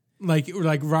that. Like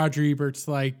Roger Ebert's,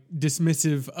 like,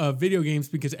 dismissive of video games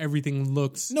because everything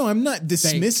looks. No, I'm not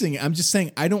dismissing it. I'm just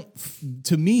saying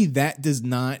to me, that does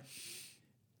not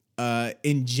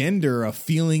engender a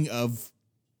feeling of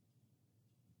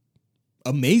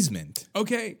amazement.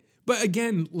 Okay. But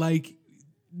again, like,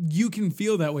 you can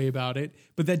feel that way about it,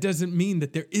 but that doesn't mean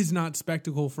that there is not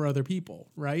spectacle for other people,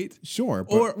 right? Sure.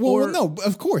 But, no,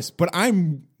 of course. But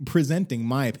I'm presenting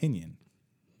my opinion.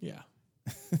 Yeah.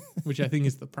 Which I think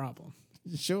is the problem.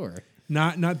 Sure.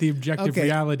 Not the objective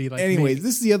reality. Like, anyways,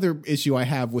 this is the other issue I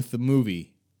have with the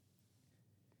movie.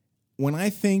 When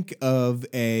I think of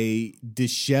a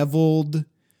disheveled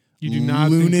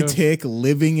lunatic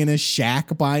living in a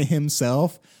shack by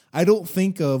himself, I don't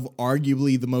think of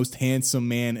arguably the most handsome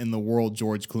man in the world,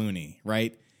 George Clooney,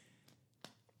 right?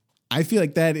 I feel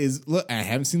like that is... Look, I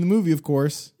haven't seen the movie, of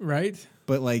course. Right.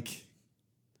 But, like,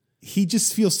 he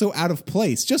just feels so out of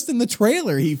place. Just in the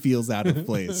trailer, he feels out of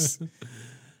place.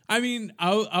 I mean,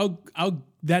 I'll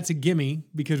that's a gimme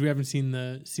because we haven't seen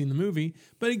the movie.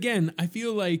 But again, I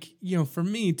feel like, for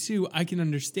me too, I can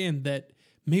understand that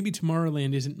maybe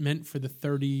Tomorrowland isn't meant for the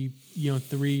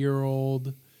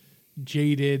 3-year-old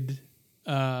jaded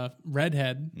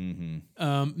redhead.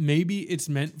 Mm-hmm. Maybe it's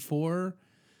meant for,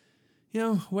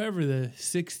 whoever, the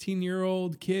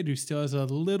 16-year-old kid who still has a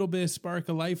little bit of spark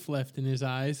of life left in his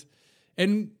eyes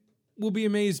and will be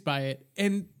amazed by it.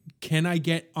 And can I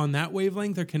get on that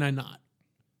wavelength or can I not?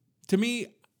 To me,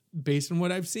 based on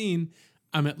what I've seen,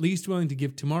 I'm at least willing to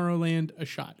give Tomorrowland a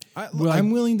shot.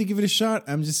 I'm willing to give it a shot.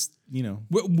 I'm just,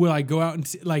 Will I go out and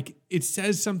see, like, it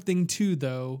says something too,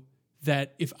 though,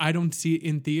 that if I don't see it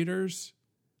in theaters,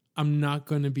 I'm not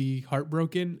going to be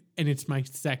heartbroken. And it's my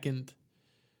second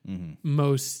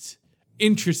most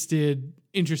interesting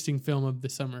film of the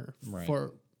summer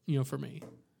for me.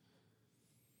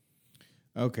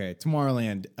 Okay,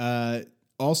 Tomorrowland.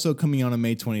 Also coming on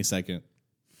May 22nd,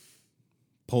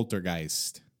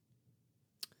 Poltergeist.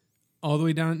 All the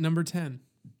way down at number 10.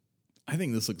 I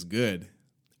think this looks good.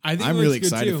 I'm really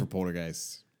excited for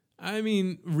Poltergeist. I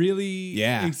mean, really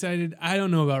excited. I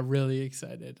don't know about really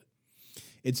excited.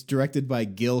 It's directed by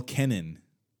Gil Kenan.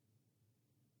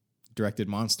 Directed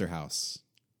Monster House.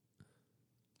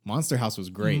 Monster House was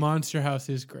great. Monster House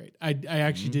is great. I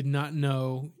actually did not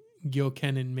know Gil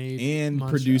Kenan made and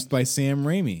Monster produced House. by Sam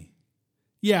Raimi.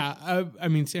 Yeah, I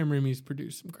mean, Sam Raimi's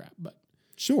produced some crap, but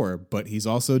sure, but he's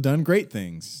also done great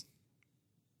things.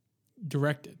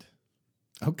 Directed.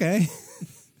 Okay.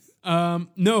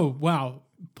 No, wow.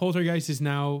 Poltergeist is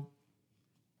now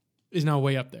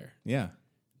way up there. Yeah.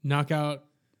 Knockout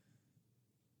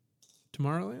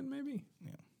Tomorrowland, maybe?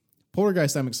 Yeah.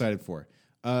 Poltergeist I'm excited for.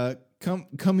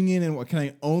 Coming in and what can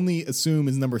I only assume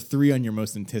is number 3 on your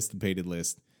most anticipated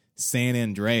list, San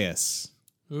Andreas.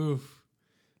 Oof.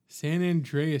 San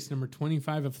Andreas, number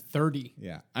 25 of 30.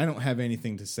 Yeah, I don't have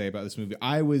anything to say about this movie.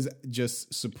 I was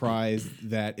just surprised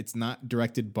that it's not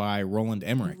directed by Roland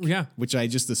Emmerich. Yeah. Which I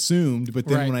just assumed, but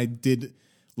then Right. when I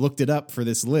looked it up for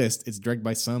this list, it's directed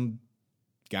by some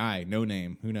guy, no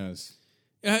name, who knows.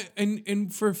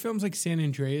 And for films like San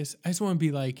Andreas, I just want to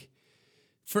be like,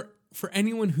 for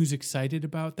anyone who's excited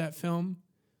about that film,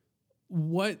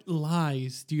 what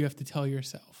lies do you have to tell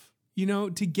yourself? You know,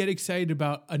 to get excited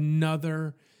about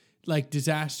another like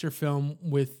disaster film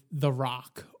with The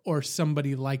Rock or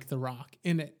somebody like The Rock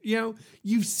in it. You know,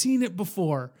 you've seen it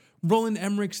before. Roland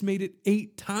Emmerich's made it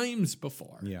 8 times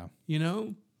before. Yeah. You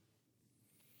know?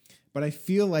 But I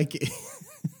feel like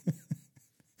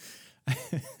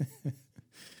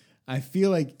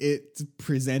it's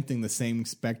presenting the same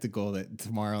spectacle that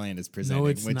Tomorrowland is presenting,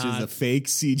 it's which not. is a fake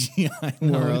CGI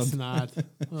No, world. it's not.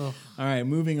 Ugh. All right,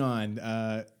 moving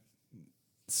on.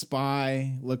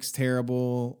 Spy looks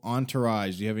terrible.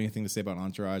 Entourage. Do you have anything to say about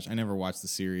Entourage? I never watched the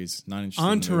series. Not interested.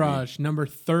 Entourage, number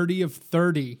 30 of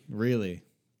 30. Really?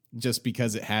 Just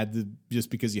because you had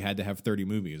to have 30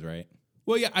 movies, right?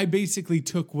 Well, yeah, I basically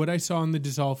took what I saw in The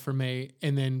Dissolve for May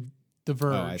and then The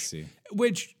Verge. Oh, I see.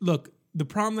 Which, look, the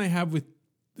problem I have with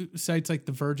sites like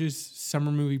The Verge's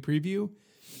summer movie preview,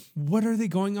 what are they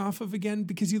going off of again?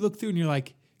 Because you look through and you're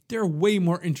like, there are way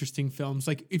more interesting films.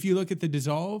 Like, if you look at The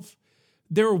Dissolve,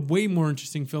 there are way more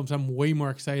interesting films I'm way more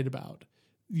excited about.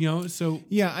 You know, so...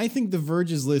 Yeah, I think The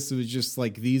Verge's list was just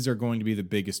like, these are going to be the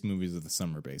biggest movies of the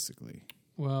summer, basically.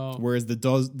 Well... Whereas the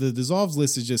Dissolve's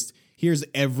list is just, here's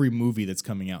every movie that's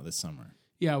coming out this summer.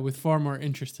 Yeah, with far more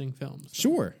interesting films.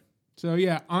 Sure. So,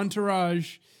 yeah,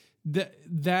 Entourage,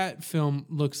 that film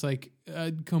looks like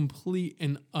a complete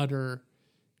and utter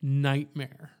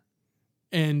nightmare.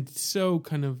 And so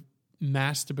kind of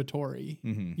masturbatory,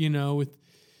 you know, with...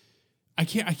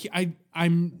 I'm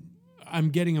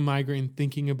getting a migraine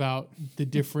thinking about the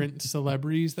different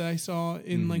celebrities that I saw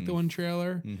in like the one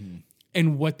trailer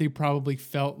and what they probably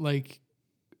felt like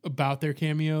about their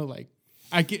cameo. Like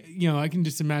I can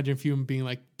just imagine a few of them being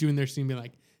like doing their scene, being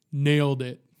like, nailed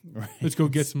it. Right. Let's go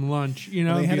get some lunch. You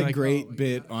know, Well, they had a like, great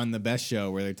bit on the Best Show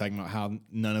where they're talking about how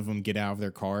none of them get out of their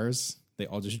cars. They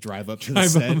all just drive up to the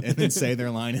set and then say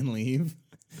their line and leave.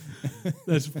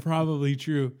 That's probably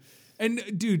true. And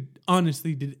dude,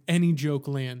 honestly, did any joke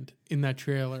land in that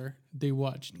trailer they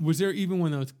watched? Was there even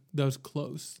one that was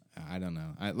close? I don't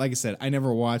know. Like I said, I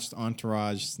never watched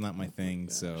Entourage. It's not my thing.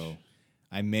 So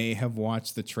I may have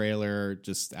watched the trailer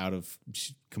just out of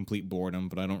complete boredom,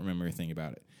 but I don't remember anything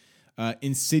about it.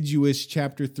 Insidious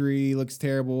Chapter 3 looks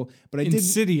terrible. But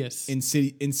Insidious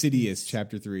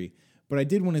Chapter 3. But I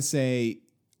did want to say,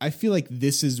 I feel like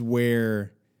this is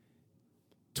where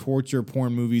torture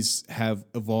porn movies have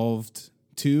evolved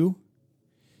to,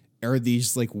 are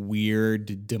these like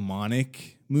weird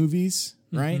demonic movies,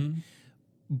 right?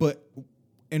 But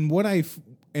I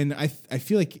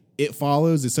feel like It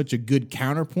Follows is such a good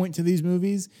counterpoint to these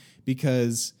movies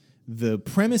because the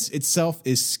premise itself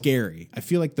is scary. I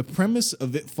feel like the premise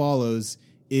of It Follows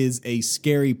is a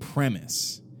scary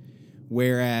premise,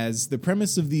 whereas the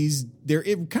premise of these,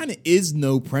 it kind of is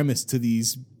no premise to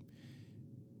these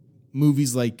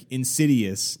movies like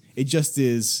Insidious. It just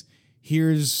is,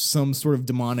 here's some sort of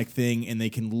demonic thing and they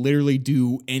can literally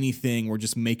do anything. We're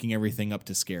just making everything up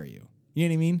to scare you. You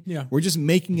know what I mean? Yeah. We're just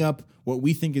making up what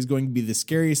we think is going to be the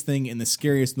scariest thing in the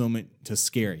scariest moment to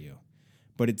scare you.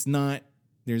 But it's not,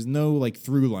 there's no like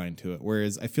through line to it.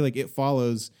 Whereas I feel like It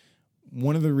Follows,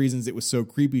 one of the reasons it was so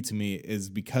creepy to me is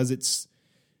because it's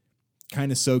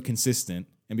kind of so consistent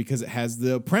and because it has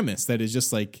the premise that is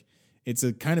just like, it's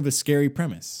a kind of a scary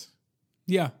premise.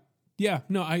 Yeah.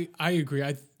 No, I agree.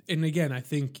 And again, I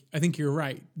think you're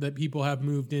right that people have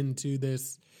moved into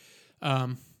this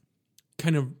kind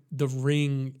of The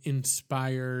Ring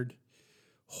inspired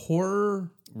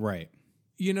horror, right?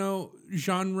 You know,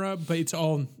 genre, but it's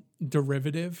all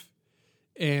derivative.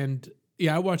 And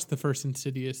yeah, I watched the first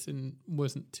Insidious and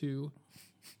wasn't too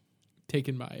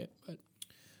taken by it.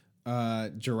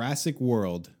 But Jurassic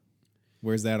World,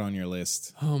 where's that on your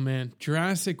list? Oh man,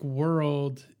 Jurassic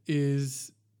World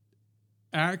is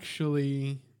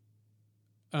actually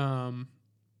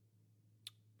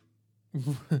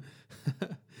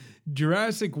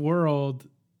Jurassic World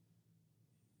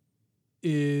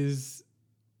is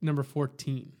number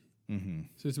 14.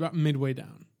 So it's about midway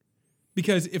down.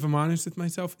 Because if I'm honest with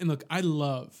myself, and look, I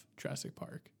love Jurassic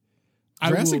Park.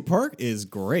 Jurassic Park is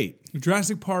great.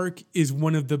 Jurassic Park is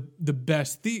one of the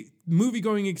best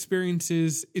movie-going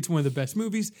experiences. It's one of the best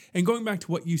movies. And going back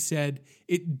to what you said,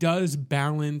 it does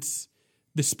balance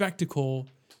the spectacle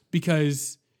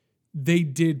because they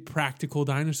did practical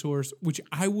dinosaurs, which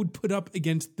I would put up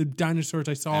against the dinosaurs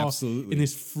I saw Absolutely. in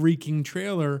this freaking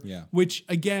trailer. Yeah. Which,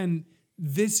 again,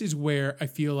 this is where I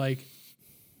feel like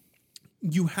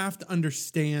you have to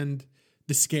understand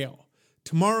the scale.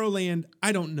 Tomorrowland,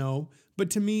 I don't know, but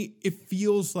to me, it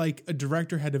feels like a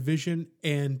director had a vision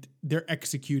and they're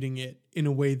executing it in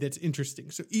a way that's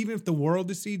interesting. So even if the world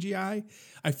is CGI,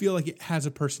 I feel like it has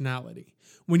a personality.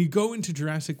 When you go into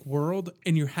Jurassic World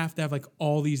and you have to have like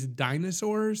all these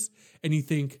dinosaurs and you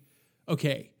think,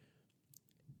 okay,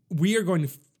 we are going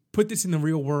to put this in the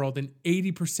real world and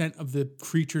 80% of the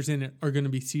creatures in it are going to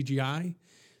be CGI.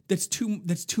 That's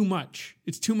too much.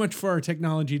 It's too much for our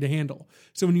technology to handle.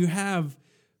 So when you have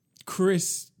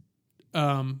Chris,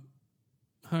 how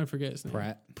do I forget his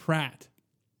name? Pratt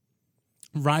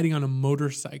riding on a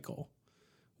motorcycle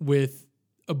with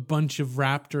a bunch of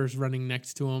raptors running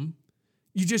next to him,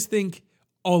 you just think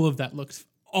all of that looks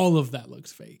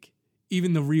fake.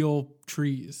 Even the real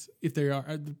trees, if they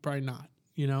are probably not,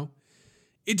 you know?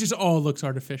 It just all looks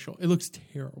artificial. It looks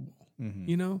terrible,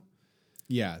 you know?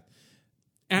 Yeah.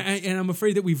 And I'm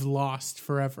afraid that we've lost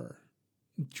forever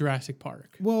Jurassic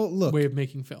Park. Well, look, way of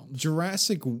making films.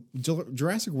 Jurassic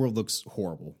World looks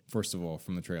horrible, first of all,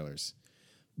 from the trailers.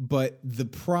 But the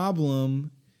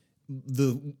problem,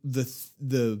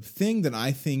 the thing that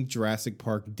I think Jurassic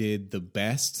Park did the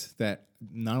best that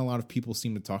not a lot of people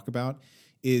seem to talk about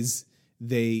is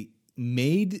they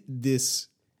made this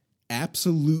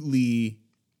absolutely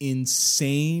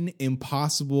insane,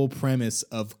 impossible premise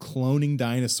of cloning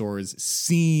dinosaurs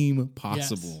seem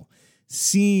possible,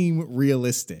 seem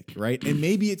realistic, right? And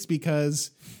maybe it's because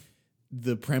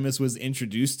the premise was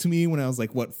introduced to me when I was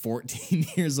like, 14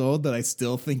 years old, that I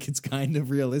still think it's kind of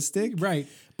realistic. Right.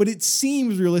 But it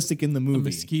seems realistic in the movie. A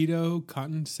mosquito,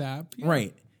 cotton sap. Yeah.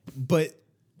 Right. But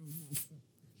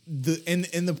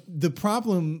the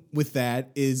problem with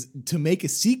that is to make a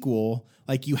sequel,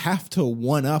 like you have to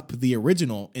one up the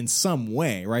original in some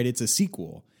way, right? It's a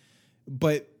sequel.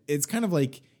 But it's kind of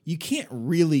like you can't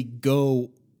really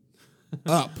go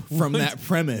up from that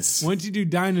premise. Once you do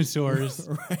dinosaurs,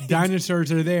 Right.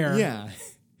 Dinosaurs are there.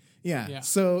 Yeah.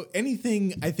 So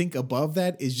anything I think above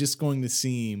that is just going to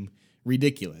seem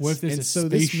ridiculous. What if there's and a so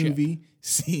spaceship? this movie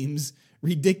seems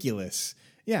ridiculous.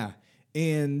 Yeah.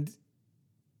 And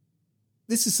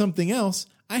this is something else.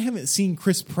 I haven't seen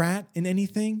Chris Pratt in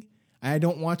anything. I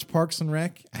don't watch Parks and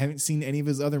Rec. I haven't seen any of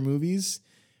his other movies.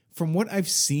 From what I've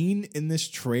seen in this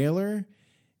trailer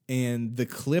and the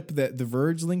clip that The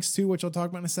Verge links to, which I'll talk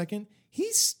about in a second,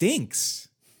 he stinks.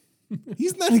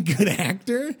 He's not a good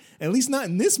actor, at least not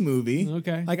in this movie.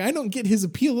 Okay. Like, I don't get his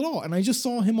appeal at all. And I just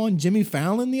saw him on Jimmy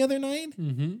Fallon the other night.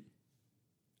 Mm-hmm.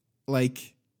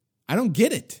 Like, I don't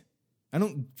get it.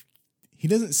 He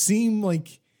doesn't seem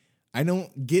like, I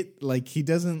don't get, like, he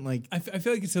doesn't, like. I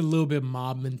feel like it's a little bit of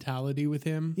mob mentality with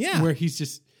him. Yeah. Where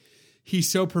he's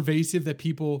so pervasive that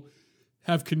people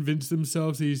have convinced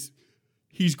themselves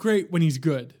he's great when he's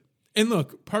good. And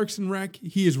look, Parks and Rec,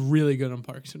 he is really good on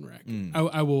Parks and Rec.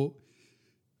 I will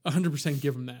 100%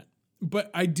 give him that.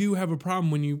 But I do have a problem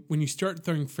when you start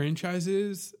throwing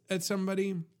franchises at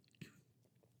somebody.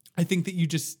 I think that you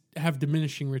just have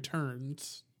diminishing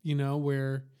returns, you know,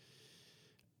 where,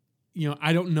 you know,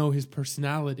 I don't know his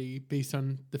personality based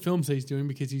on the films that he's doing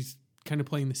because he's kind of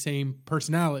playing the same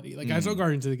personality. Like I saw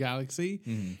Guardians of the Galaxy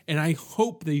and I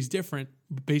hope that he's different.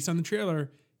 Based on the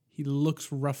trailer, he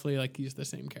looks roughly like he's the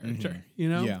same character, you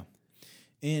know? Yeah.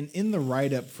 And in the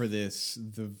write-up for this,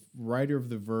 the writer of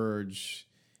The Verge,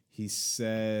 he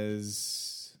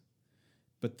says,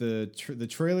 but the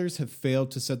trailers have failed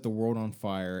to set the world on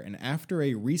fire, and after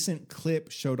a recent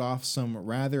clip showed off some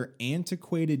rather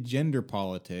antiquated gender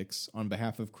politics on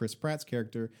behalf of Chris Pratt's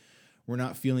character, we're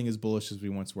not feeling as bullish as we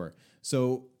once were.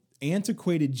 So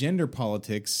antiquated gender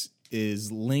politics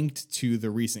is linked to the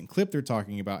recent clip they're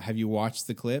talking about. Have you watched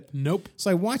the clip? Nope.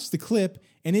 So I watched the clip,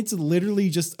 and it's literally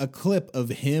just a clip of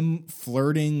him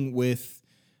flirting with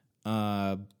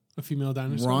A female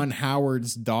dinosaur. Ron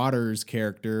Howard's daughter's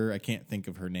character. I can't think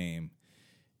of her name.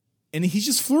 And he's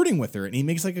just flirting with her, and he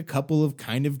makes like a couple of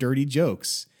kind of dirty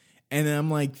jokes. And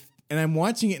I'm like, and I'm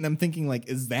watching it, and I'm thinking, like,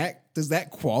 does that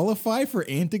qualify for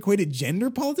antiquated gender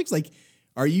politics? Like,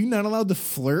 are you not allowed to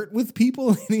flirt with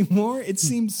people anymore? It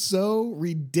seems so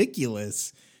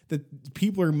ridiculous that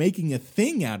people are making a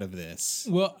thing out of this.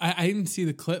 Well, I didn't see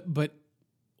the clip, but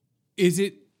is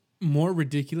it more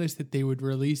ridiculous that they would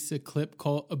release a clip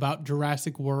about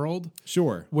Jurassic World?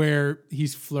 Sure. Where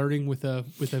he's flirting with a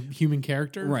human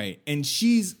character? Right. And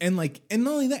and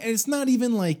not only that, it's not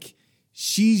even like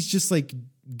she's just like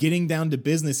getting down to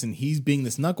business and he's being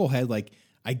this knucklehead. Like,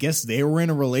 I guess they were in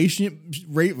a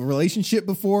relationship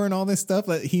before and all this stuff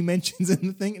that he mentions in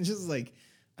the thing. It's just like,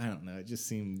 I don't know. It just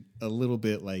seemed a little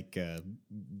bit like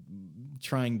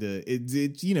trying to,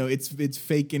 it's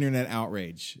fake internet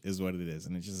outrage is what it is.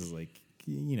 And it just is like,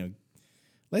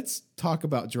 let's talk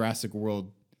about Jurassic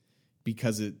World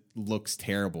because it looks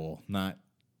terrible. Not,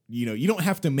 you don't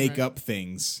have to make up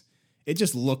things. It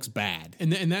just looks bad.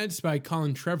 And that's by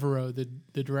Colin Trevorrow,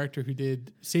 the director who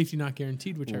did Safety Not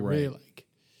Guaranteed, which I really like.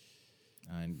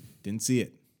 I didn't see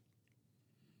it.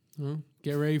 Well,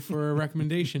 get ready for a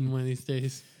recommendation one of these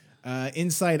days.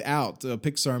 Inside Out, a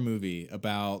Pixar movie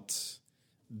about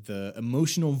the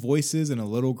emotional voices in a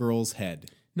little girl's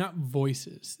head. Not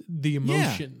voices, the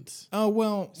emotions. Oh,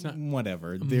 well,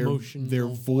 whatever. They're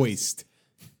voiced.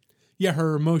 Yeah,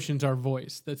 her emotions are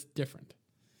voiced. That's different.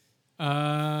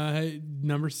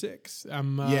 Number 6.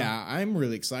 I'm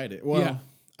really excited. Well,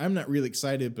 I'm not really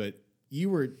excited, but you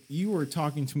were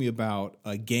talking to me about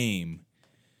a game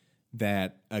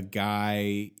that a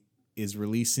guy is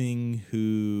releasing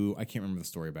who I can't remember the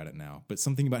story about it now, but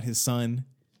something about his son.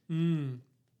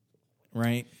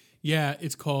 Right? Yeah,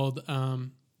 it's called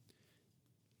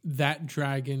That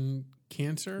Dragon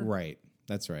Cancer. Right.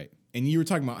 That's right. And you were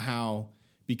talking about how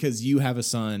because you have a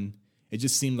son, it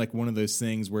just seemed like one of those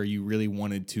things where you really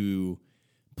wanted to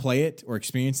play it or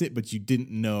experience it, but you didn't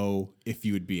know if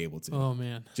you would be able to. Oh,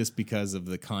 man. Just because of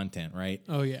the content, right?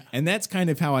 Oh, yeah. And that's kind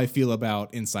of how I feel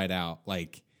about Inside Out.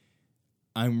 Like,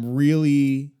 I'm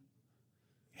really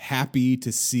happy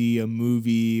to see a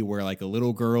movie where, like, a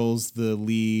little girl's the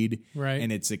lead. Right.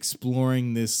 And it's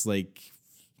exploring this, like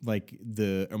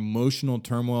the emotional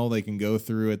turmoil they can go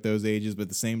through at those ages, but at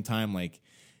the same time, like,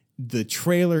 the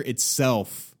trailer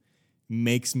itself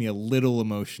makes me a little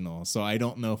emotional, so I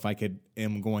don't know if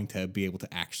am going to be able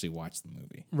to actually watch the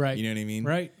movie. Right. You know what I mean?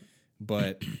 Right.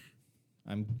 But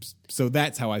so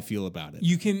that's how I feel about it.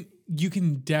 You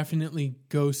can definitely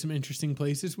go some interesting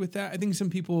places with that. I think some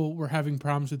people were having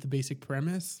problems with the basic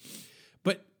premise,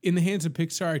 but in the hands of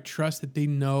Pixar, I trust that they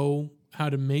know how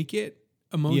to make it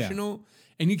emotional,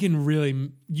 and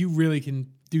you really can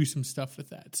do some stuff with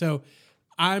that. So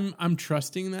I'm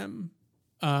trusting them.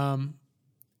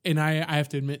 And I have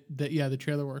to admit that, the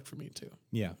trailer worked for me too.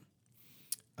 Yeah.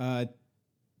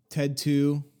 Ted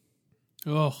 2.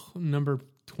 Oh, number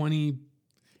 20.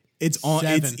 It's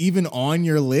even on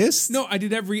your list? No, I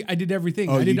did everything.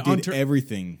 Oh, I did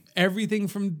everything. Everything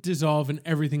from Dissolve and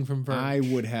everything from Verge. I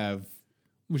would have,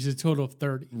 which is a total of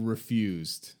 30.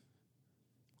 Refused.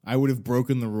 I would have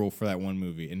broken the rule for that one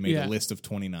movie and made a list of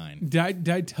 29. Did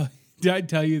I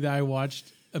tell you that I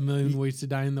watched A Million Ways to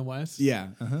Die in the West? Yeah.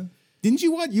 Uh-huh. Didn't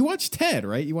you watch? You watched Ted,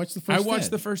 right? You watched the first. I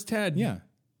watched the first Ted. Yeah.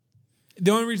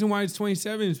 The only reason why it's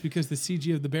 27 is because the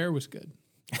CG of the bear was good.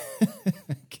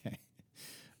 Okay.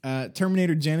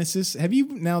 Terminator Genesis. Have you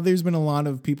now? There's been a lot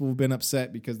of people who've been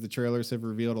upset because the trailers have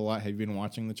revealed a lot. Have you been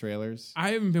watching the trailers?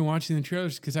 I haven't been watching the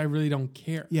trailers because I really don't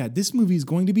care. Yeah, this movie is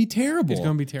going to be terrible. It's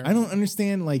going to be terrible. I don't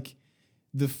understand. Like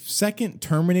the second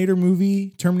Terminator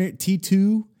movie, Terminator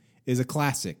T2, is a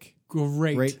classic.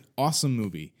 Great, awesome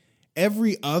movie.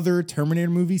 Every other Terminator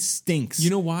movie stinks. You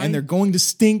know why? And they're going to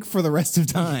stink for the rest of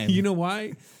time. You know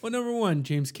why? Well, number one,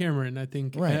 James Cameron, I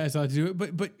think, has a lot to do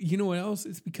it. But you know what else?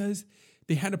 It's because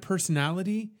they had a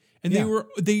personality and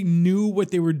they knew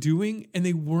what they were doing, and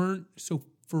they weren't so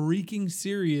freaking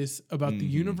serious about the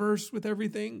universe with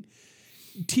everything.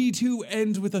 T2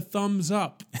 ends with a thumbs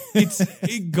up. It's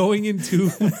going into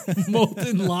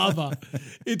molten lava.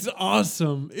 It's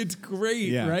awesome. It's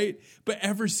great, right? But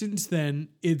ever since then,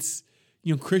 it's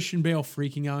Christian Bale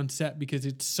freaking out on set because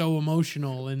it's so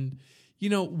emotional, and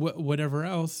whatever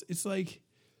else. It's like,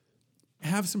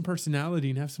 have some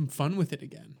personality and have some fun with it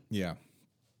again. Yeah.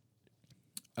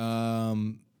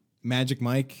 Magic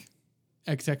Mike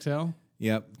XXL.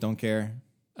 Yep. Don't care.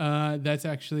 That's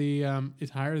actually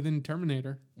it's higher than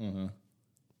Terminator.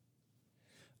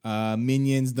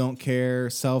 Minions, don't care.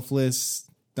 Selfless,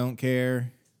 don't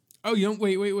care. Oh, you don't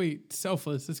wait.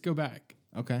 Selfless. Let's go back.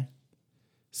 Okay.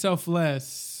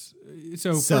 Selfless.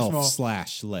 So Self first of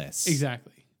all, / less.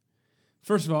 Exactly.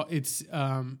 First of all, it's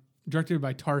directed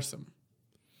by Tarsem.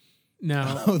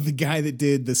 Now, the guy that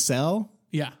did The Cell.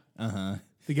 Yeah.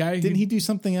 The guy didn't he do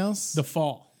something else? The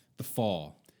Fall. The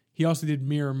Fall. He also did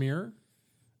Mirror Mirror.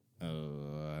 Oh,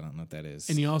 I don't know what that is.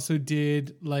 And he also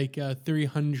did like a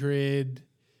 300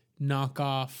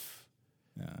 knockoff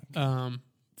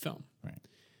film. Right.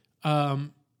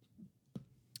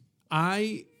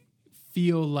 I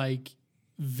feel like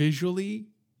visually,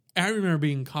 I remember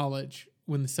being in college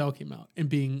when The Cell came out and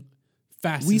being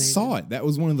fascinated. We saw it. That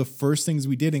was one of the first things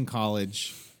we did in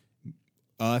college.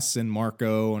 us and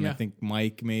Marco and I Yeah. think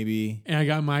Mike maybe. And I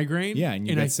got migraine. Yeah, and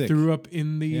you got I sick. threw up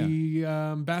in the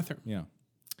bathroom. Yeah.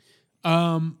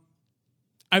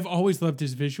 I've always loved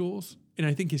his visuals, and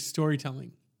I think his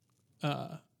storytelling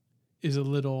is a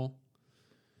little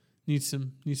needs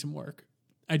some work.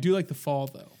 I do like The Fall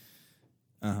though.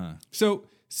 So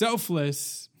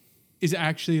Selfless is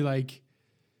actually like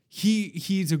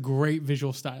he's a great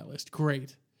visual stylist.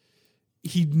 Great.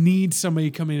 He needs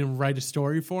somebody to come in and write a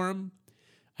story for him.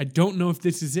 I don't know if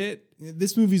this is it.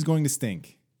 This movie's going to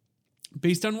stink.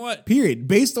 Based on what? Period.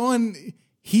 Based on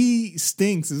he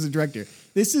stinks as a director.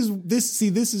 This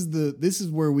is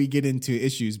where we get into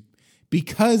issues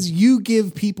because you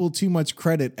give people too much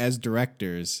credit as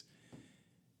directors.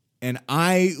 And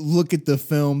I look at the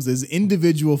films as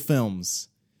individual films.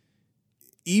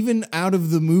 Even out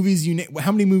of the movies you name,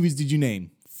 how many movies did you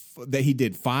name that he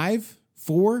did? 5?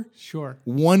 4? Sure.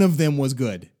 One of them was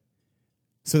good.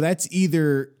 So that's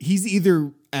he's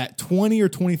either at 20 or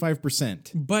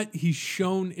 25%. But he's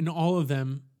shown in all of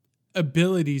them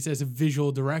abilities as a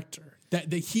visual director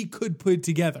that he could put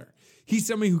together. He's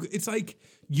somebody who, it's like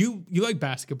you like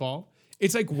basketball.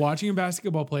 It's like watching a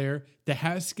basketball player that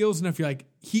has skills enough. You're like,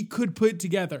 he could put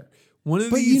together one of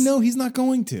But these. he's not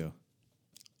going to.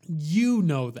 You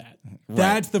know that. Right.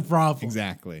 That's the problem.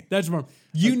 Exactly. That's the problem.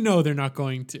 You know they're not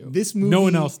going to. This movie, no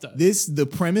one else does. The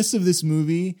premise of this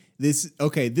movie, this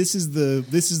is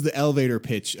the elevator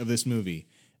pitch of this movie.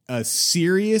 A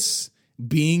serious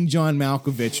Being John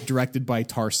Malkovich directed by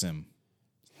Tarsim.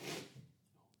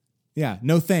 Yeah,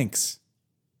 no thanks.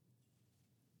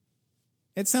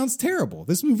 It sounds terrible.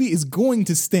 This movie is going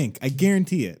to stink. I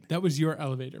guarantee it. That was your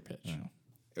elevator pitch.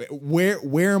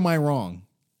 Where am I wrong?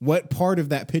 What part of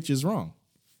that pitch is wrong?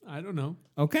 I don't know.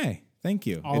 Okay, thank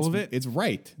you. All of it? It's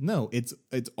right. No, it's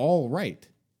all right.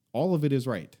 All of it is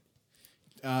right.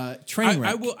 Trainwreck.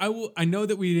 I will. I know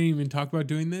that we didn't even talk about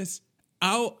doing this.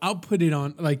 I'll put it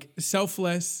on. Like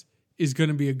Selfless is going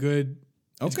to be a good.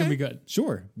 Okay. It's going to be good.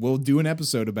 Sure, we'll do an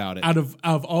episode about it. Out of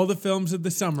all the films of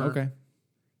the summer. Okay.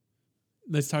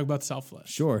 Let's talk about Selfless.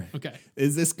 Sure. Okay.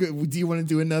 Is this good? Do you want to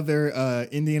do another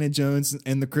Indiana Jones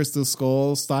and the Crystal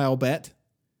Skull style bet?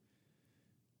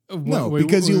 No,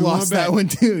 because you lost that one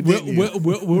too, didn't you?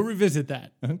 We'll revisit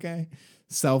that. Okay.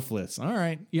 Selfless. All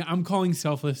right. Yeah, I'm calling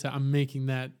Selfless. I'm making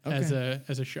that as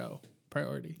a show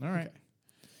priority. All right.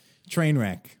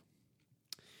 Trainwreck.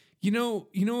 You know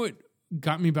what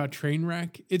got me about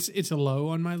Trainwreck? It's a low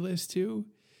on my list too.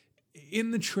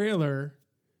 In the trailer,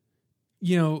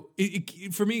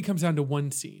 for me it comes down to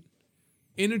one scene.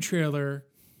 In a trailer,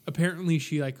 apparently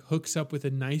she like hooks up with a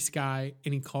nice guy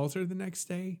and he calls her the next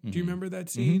day. Do you remember that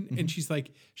scene? Mm-hmm. And she's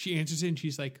like, she answers it and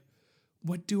she's like,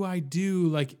 what do I do?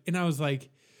 Like, and I was like,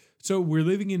 so we're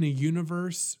living in a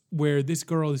universe where this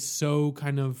girl is so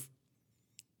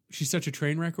she's such a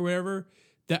train wreck or whatever,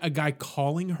 that a guy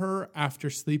calling her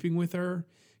after sleeping with her,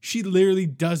 she literally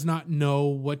does not know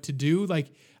what to do.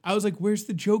 Like, I was like, where's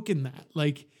the joke in that?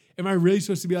 Like, am I really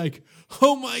supposed to be like,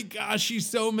 oh my gosh, she's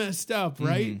so messed up,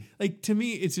 right? Mm-hmm. Like, to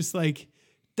me, it's just like,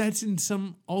 that's in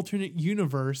some alternate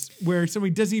universe where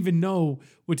somebody doesn't even know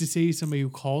what to say to somebody who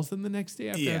calls them the next day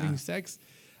after having sex.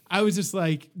 I was just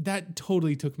like, that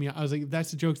totally took me out. I was like,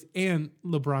 that's the jokes and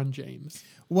LeBron James.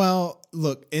 Well,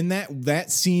 look, and that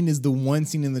scene is the one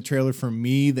scene in the trailer for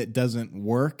me that doesn't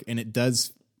work, and it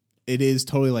is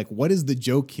totally like, what is the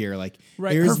joke here? Like,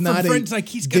 right. There's not friends like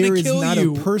he's gonna kill you. There is not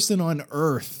a person on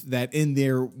earth that in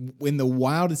the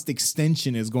wildest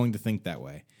extension is going to think that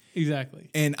way. Exactly.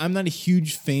 And I'm not a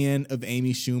huge fan of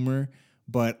Amy Schumer,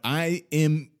 but I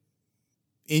am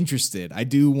interested. I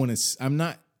do want to. I'm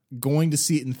not going to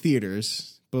see it in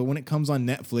theaters, but when it comes on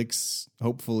Netflix,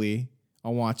 hopefully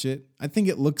I'll watch it. I think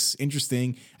it looks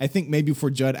interesting. I think maybe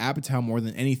for Judd Apatow more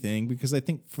than anything, because I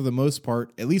think for the most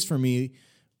part, at least for me,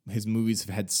 his movies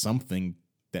have had something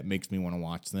that makes me want to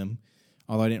watch them.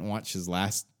 Although I didn't watch his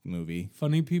last movie.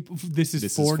 Funny People. This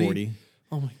is 40.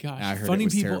 Oh my gosh. I heard Funny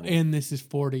People terrible. and This is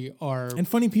 40 are... And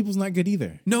Funny People's not good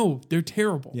either. No, they're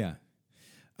terrible. Yeah.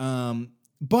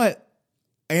 But,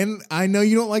 and I know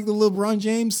you don't like the LeBron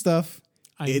James stuff.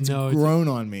 It's grown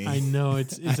on me. I know.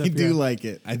 It's I do like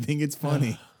it. I think it's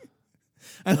funny.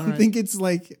 I don't think it's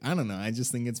like, I don't know. I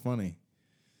just think it's funny.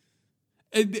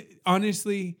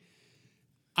 Honestly,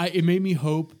 it made me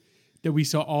hope that we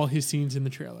saw all his scenes in the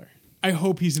trailer. I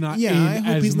hope he's not. Yeah, I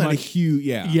hope he's not a huge.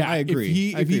 Yeah, I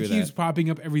agree. If he keeps popping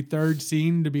up every third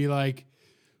scene to be like,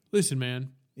 listen,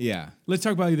 man. Yeah, let's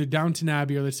talk about either Downton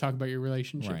Abbey or let's talk about your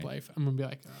relationship life. I'm gonna be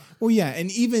like, oh. Well, yeah,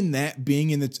 and even that being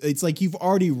it's like you've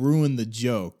already ruined the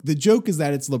joke. The joke is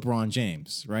that it's LeBron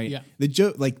James, right? Yeah. The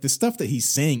joke, like the stuff that he's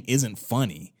saying, isn't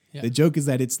funny. Yeah. The joke is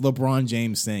that it's LeBron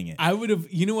James saying it. I would have,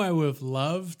 I would have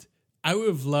loved? I would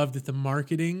have loved if the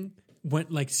marketing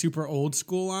went like super old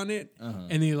school on it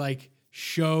and they like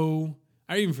show,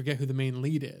 I even forget who the main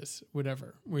lead is,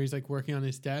 whatever, where he's like working on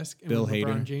his desk and Bill when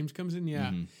LeBron Hader. James comes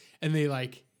in, and they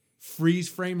like freeze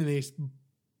frame and they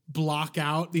block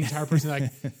out the entire person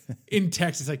like in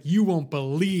text. It's like, you won't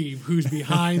believe who's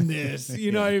behind this.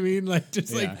 You know what I mean? Like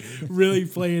just like really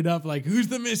play it up. Like who's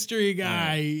the mystery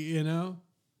guy? You know,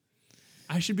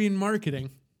 I should be in marketing.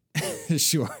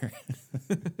 Sure.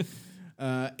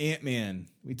 Ant-Man.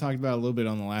 We talked about it a little bit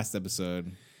on the last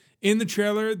episode. In the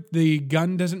trailer, the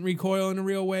gun doesn't recoil in a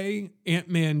real way.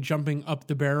 Ant-Man jumping up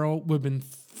the barrel would have been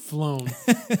flown.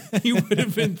 He would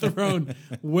have been thrown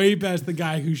way past the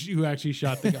guy who actually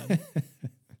shot the gun.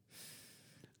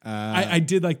 I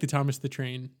did like the Thomas the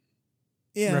Train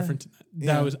reference.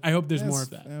 That was. I hope there's more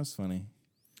of that. That was funny.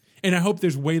 And I hope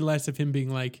there's way less of him being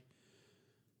like,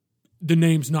 the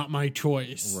name's not my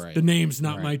choice. Right. The name's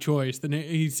not my choice.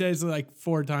 He says like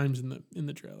 4 times in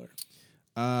the trailer.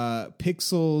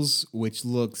 Pixels, which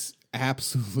looks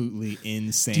absolutely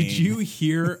insane. Did you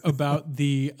hear about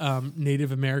the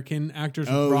Native American actors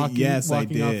walking yes, off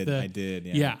the... I did.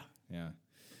 Yeah.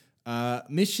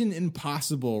 Mission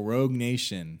Impossible Rogue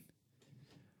Nation.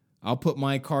 I'll put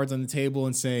my cards on the table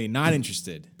and say, not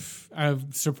interested.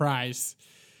 I'm surprised.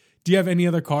 Do you have any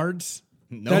other cards?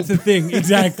 Nope. That's the thing.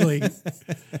 Exactly. I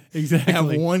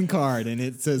have one card and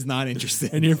it says not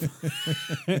interested.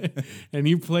 And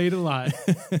you played a lot.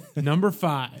 Number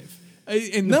 5.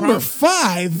 Number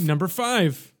 5? Number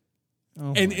 5.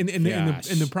 Oh and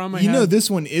the problem I have, this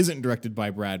one isn't directed by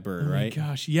Brad Bird, right?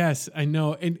 Gosh, yes, I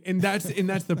know. And that's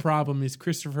the problem is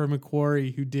Christopher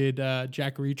McQuarrie, who did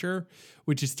Jack Reacher,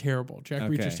 which is terrible. Jack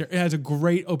Reacher's terrible. It has a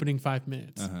great opening 5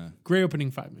 minutes. Great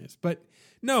opening 5 minutes. But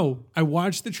no, I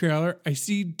watched the trailer. I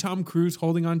see Tom Cruise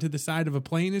holding onto the side of a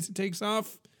plane as it takes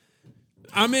off.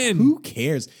 I'm in. Who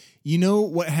cares? You know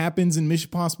what happens in Mission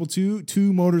Impossible 2?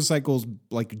 2 motorcycles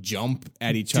like jump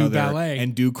at each other ballet.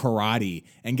 and do karate.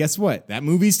 And guess what? That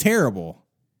movie's terrible.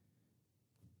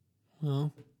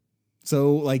 Well,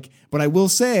 so but I will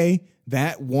say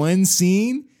that one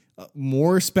scene,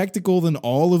 more spectacle than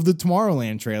all of the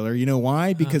Tomorrowland trailer. You know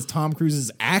why? Because Tom Cruise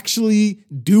is actually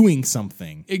doing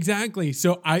something. Exactly.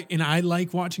 So I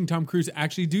like watching Tom Cruise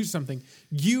actually do something.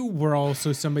 You were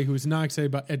also somebody who was not excited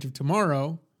about Edge of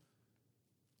Tomorrow.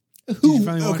 Who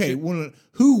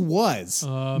was?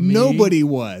 Me. Nobody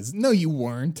was. No, you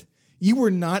weren't. You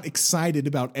were not excited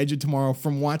about Edge of Tomorrow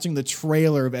from watching the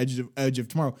trailer of Edge of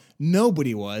Tomorrow.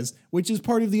 Nobody was, which is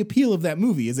part of the appeal of that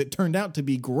movie, is it turned out to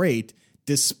be great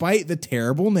despite the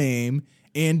terrible name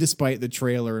and despite the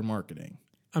trailer and marketing.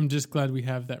 I'm just glad we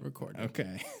have that recorded.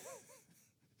 Okay.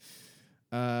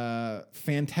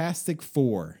 Fantastic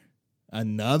Four.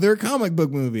 Another comic book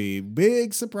movie.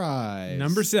 Big surprise.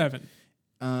 Number 7.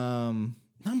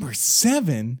 Number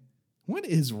 7? What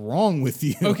is wrong with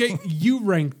you? Okay, you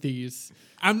rank these.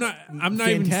 I'm not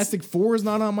Fantastic Four is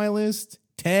not on my list.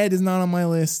 Ted is not on my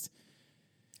list.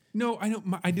 No, I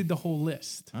don't. I did the whole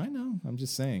list. I know. I'm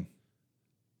just saying.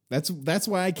 That's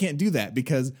why I can't do that,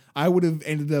 because I would have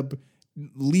ended up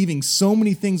leaving so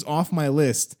many things off my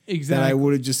list that I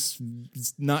would have just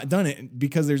not done it,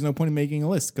 because there's no point in making a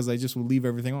list, because I just would leave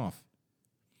everything off.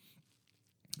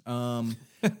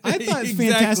 I thought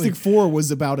Fantastic Four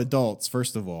was about adults,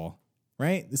 first of all,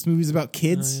 right? This movie's about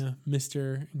kids.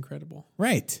 Mr. Incredible.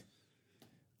 Right.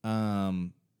 So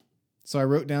I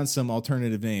wrote down some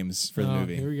alternative names for the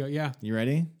movie. Here we go. Yeah. You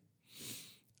ready?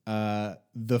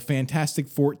 The Fantastic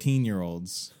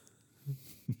 14-Year-Olds.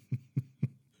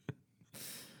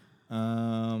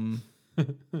 The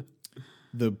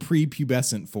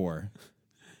Prepubescent 4.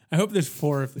 I hope there's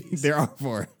 4 of these. There are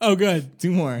 4. Oh, good.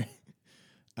 2 more.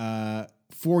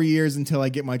 4 years until I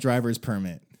get my driver's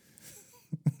permit.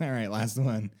 All right, last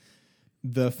one.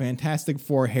 The Fantastic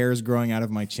Four hairs growing out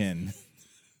of my chin.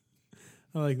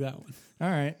 I like that one. All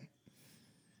right.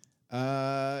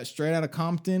 Straight Outta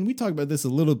Compton. We talked about this a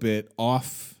little bit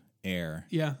off air.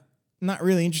 Yeah. Not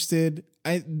really interested.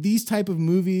 These type of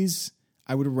movies,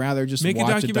 I would rather just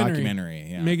watch a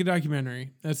documentary. Yeah. Make a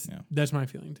documentary. That's my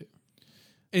feeling too.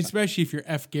 Especially if you're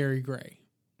F. Gary Gray.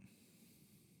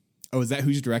 Oh, is that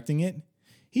who's directing it?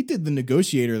 He did The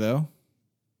Negotiator, though.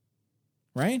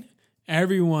 Right?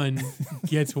 Everyone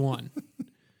gets one.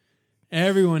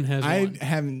 Everyone has one. I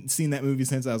haven't seen that movie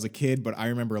since I was a kid, but I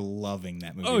remember loving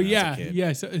that movie when I was a kid.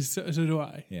 Yeah, so do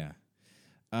I. Yeah.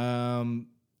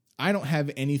 I don't have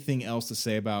anything else to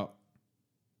say about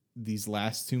these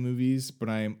last 2 movies, but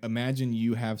I imagine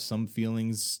you have some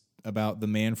feelings about The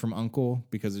Man from U.N.C.L.E.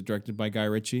 because it's directed by Guy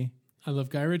Ritchie. I love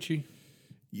Guy Ritchie.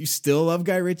 You still love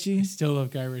Guy Ritchie? Still love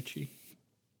Guy Ritchie.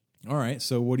 All right.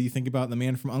 So what do you think about The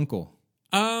Man from U.N.C.L.E.?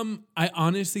 I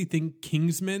honestly think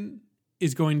Kingsman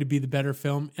is going to be the better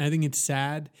film. And I think it's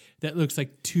sad that it looks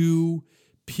like two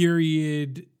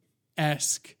period-esque,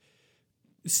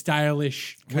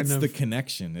 stylish kind What's of... the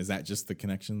connection? Is that just the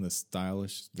connection, the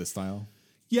style?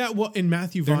 Yeah, well, in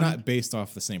Matthew Vaughn... They're not based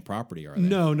off the same property, are they?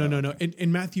 No.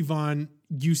 And Matthew Vaughn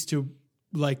used to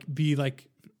be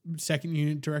second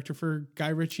unit director for Guy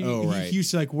Ritchie. Oh, right. He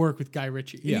used to work with Guy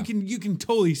Ritchie. And Yeah. you can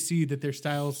totally see that their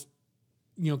styles,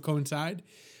 coincide,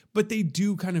 but they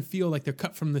do kind of feel like they're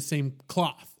cut from the same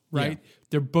cloth, right? Yeah.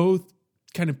 They're both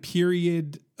kind of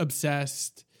period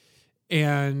obsessed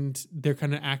and they're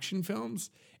kind of action films.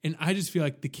 And I just feel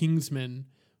like The Kingsman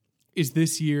is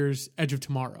this year's Edge of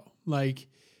Tomorrow.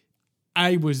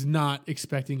 I was not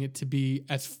expecting it to be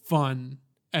as fun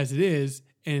as it is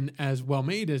and as well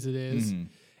made as it is. Mm-hmm.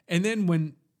 And then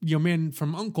when Man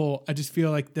from U.N.C.L.E., I just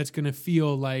feel like that's going to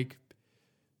feel like,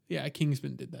 yeah,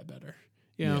 Kingsman did that better.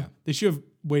 Yeah. They should have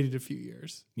waited a few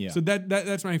years. Yeah. So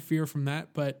that's my fear from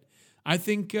that. But I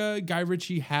think Guy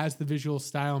Ritchie has the visual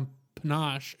style and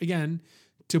panache, again,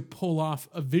 to pull off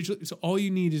a visual. So all you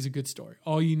need is a good story.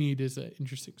 All you need is an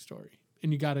interesting story.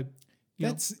 And you got to...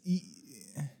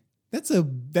 That's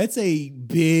a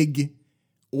big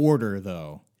order,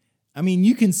 though. I mean,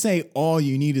 you can say all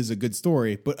you need is a good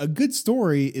story, but a good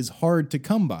story is hard to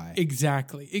come by.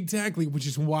 Exactly, which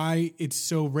is why it's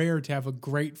so rare to have a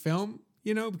great film,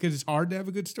 because it's hard to have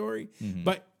a good story. Mm-hmm.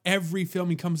 But every film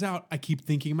he comes out, I keep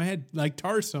thinking in my head, like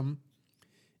Tarsum,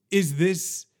 is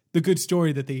this the good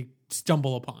story that they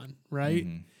stumble upon, right?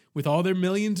 Mm-hmm. With all their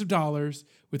millions of dollars,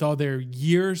 with all their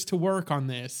years to work on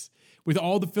this, with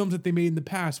all the films that they made in the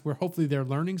past where hopefully they're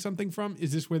learning something from,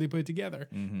 is this where they put it together?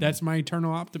 Mm-hmm. That's my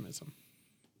eternal optimism.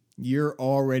 You're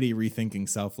already rethinking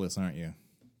Selfless, aren't you?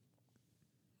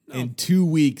 No. In 2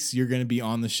 weeks, you're going to be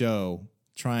on the show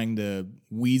trying to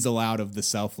weasel out of the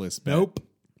Selfless bet. Nope.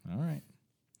 All right.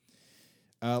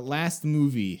 Last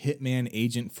movie, Hitman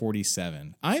Agent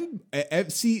 47.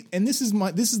 See, and this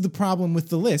is the problem with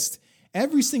the list.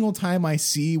 Every single time I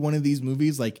see one of these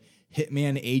movies like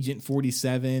Hitman Agent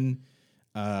 47,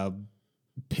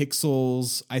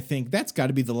 Pixels, I think that's got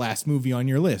to be the last movie on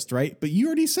your list, right? But you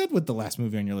already said what the last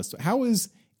movie on your list. How is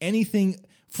anything,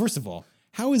 first of all,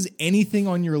 how is anything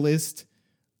on your list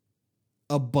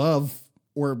above,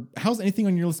 or how's anything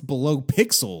on your list below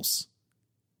Pixels?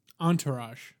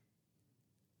 Entourage.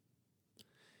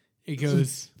 It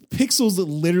goes... Pixels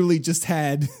literally just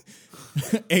had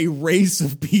a race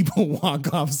of people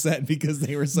walk off set because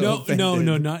they were so offended.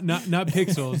 No, not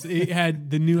Pixels. It had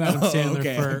the new Adam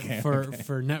Sandler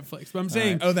for Netflix. But I'm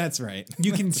saying, right. Oh, that's right.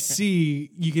 You can see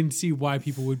why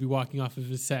people would be walking off of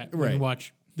his set when you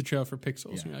watch the trailer for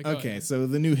Pixels. Yeah. You're like, okay, so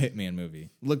the new Hitman movie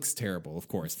looks terrible, of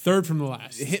course. Third from the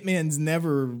last. Hitman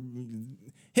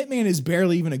is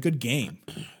barely even a good game.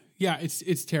 Yeah,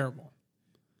 it's terrible.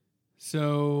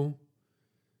 So,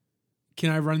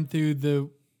 can I run through the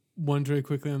ones really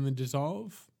quickly on the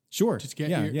Dissolve? Sure. Just get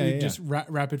just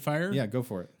rapid fire. Yeah, go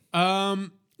for it.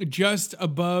 Just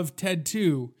above Ted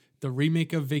 2, the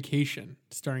remake of Vacation,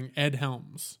 starring Ed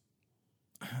Helms.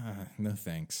 No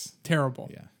thanks.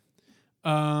 Terrible. Yeah.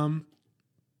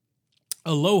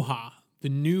 Aloha, the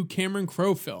new Cameron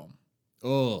Crowe film.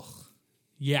 Ugh.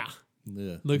 Yeah.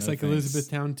 Ugh, Looks no like thanks.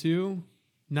 Elizabethtown 2.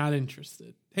 Not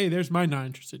interested. Hey, there's my not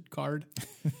interested card.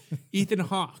 Ethan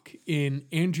Hawke in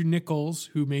Andrew Nichols,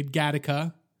 who made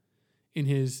Gattaca in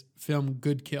his film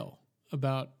Good Kill,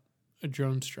 about a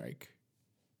drone strike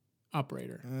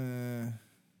operator.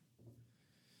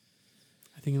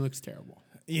 I think it looks terrible.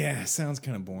 Yeah, sounds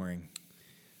kind of boring.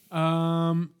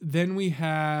 Then we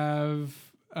have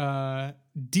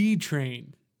D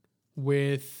Train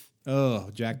with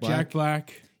Jack Black. Jack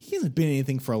Black. He hasn't been in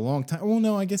anything for a long time. Well,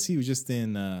 no, I guess he was just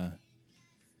in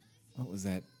what was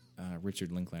that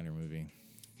Richard Linklater movie?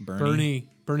 Bernie.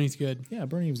 Bernie's good. Yeah,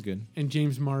 Bernie was good. And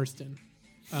James Marsden.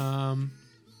 I'm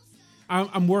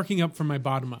working up from my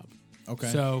bottom up. Okay.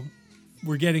 So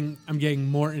I'm getting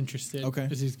more interested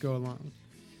as these go along.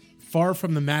 Far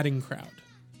From the Madding Crowd.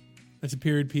 That's a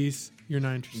period piece. You're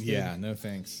not interested. Yeah, no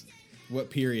thanks.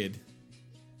 What period?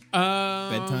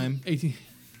 Bedtime? 18.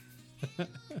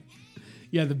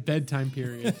 Yeah, the bedtime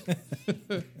period.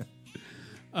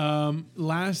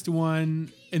 Last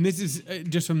one, and this is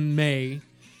just from May.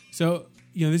 So,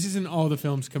 this isn't all the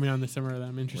films coming out in the summer that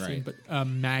I'm interested in, but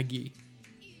Maggie.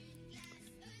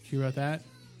 You wrote that?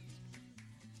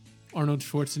 Arnold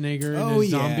Schwarzenegger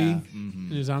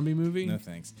in a zombie movie? No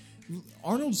thanks.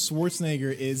 Arnold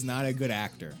Schwarzenegger is not a good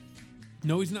actor.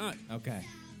 No, he's not. Okay.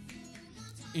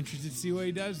 Interested to see what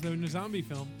he does, though, in a zombie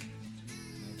film.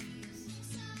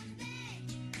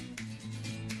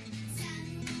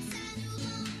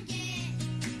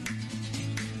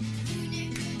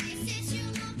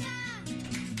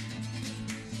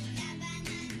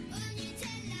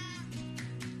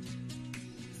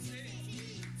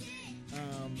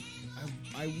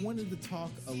 I wanted to talk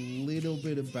a little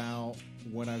bit about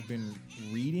what I've been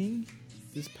reading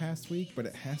this past week, but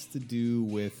it has to do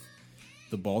with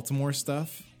the Baltimore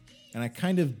stuff. And I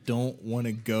kind of don't want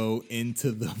to go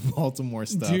into the Baltimore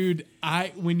stuff. Dude,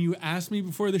 when you asked me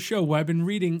before the show what I've been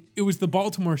reading, it was the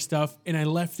Baltimore stuff, and I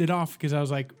left it off because I was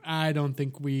like, I don't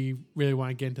think we really want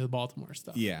to get into the Baltimore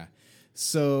stuff. Yeah.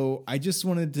 So I just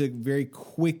wanted to very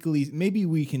quickly, maybe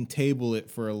we can table it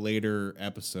for a later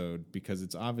episode because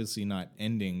it's obviously not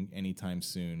ending anytime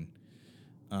soon.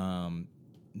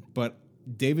 But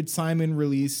David Simon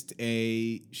released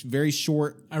a very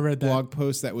short blog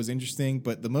post that was interesting.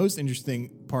 But the most interesting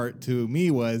part to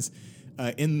me was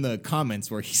in the comments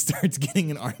where he starts getting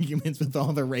in arguments with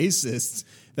all the racists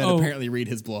that apparently read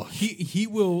his blog. He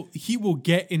will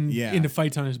get into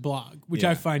fights on his blog, which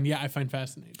I find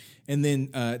fascinating. And then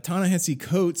Ta-Nehisi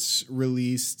Coates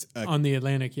released on the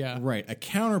Atlantic, right, a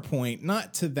counterpoint,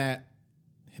 not to that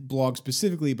blog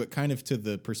specifically, but kind of to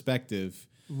the perspective,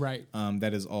 right?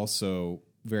 That is also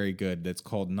very good. That's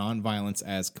called Nonviolence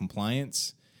as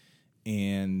Compliance,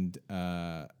 and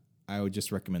I would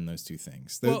just recommend those two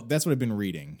things. That's what I've been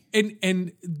reading.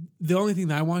 And the only thing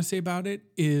that I want to say about it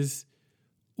is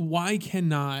why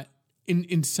cannot,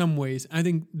 in some ways, I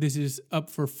think this is up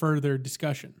for further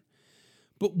discussion.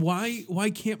 But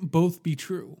why can't both be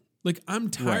true? Like, I'm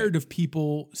tired of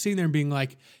people sitting there and being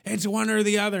like, it's one or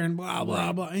the other and blah,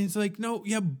 blah, blah. And it's like, no,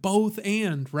 both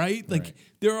and, right? Like,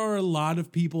 there are a lot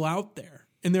of people out there.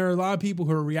 And there are a lot of people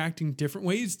who are reacting different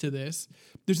ways to this.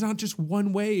 There's not just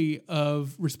one way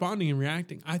of responding and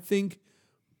reacting. I think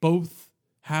both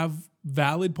have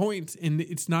valid points. And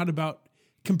it's not about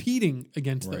competing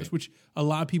against those, which a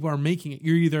lot of people are making it.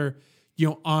 You're either,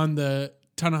 on the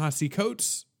Ta-Nehisi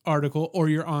Coates article or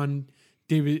you're on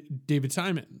David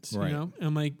Simon's, And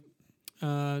I'm like,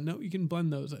 no, you can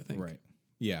blend those, I think. Right.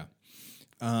 Yeah.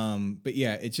 But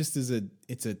yeah, it just is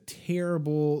it's a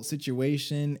terrible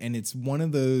situation, and it's one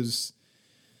of those,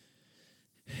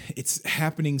 it's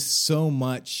happening so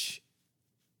much,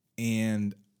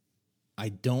 and I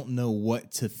don't know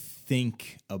what to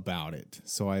think about it.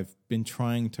 So I've been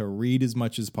trying to read as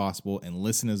much as possible and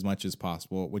listen as much as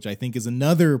possible, which I think is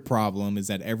another problem, is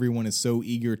that everyone is so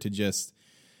eager to just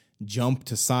jump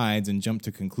to sides and jump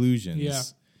to conclusions.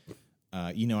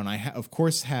 Yeah. And I, of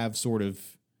course, have sort of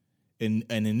an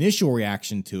initial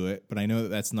reaction to it, but I know that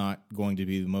that's not going to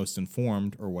be the most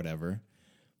informed or whatever.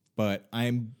 But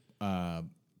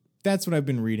that's what I've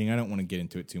been reading. I don't want to get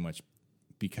into it too much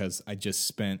because I just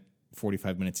spent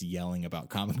 45 minutes yelling about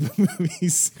comic book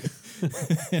movies.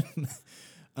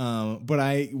 But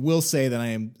I will say that I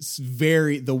am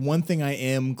the one thing I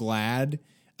am glad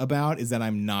about is that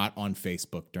I'm not on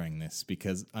Facebook during this,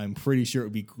 because I'm pretty sure it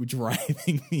would be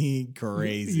driving me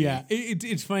crazy. Yeah,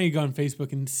 it's funny to go on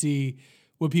Facebook and see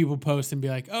what people post and be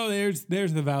like, oh, there's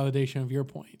the validation of your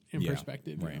point and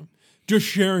perspective. Right. Just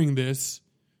sharing this,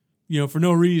 for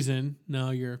no reason.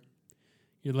 No, you're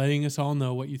letting us all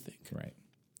know what you think. Right.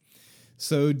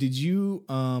 So did you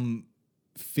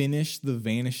finish The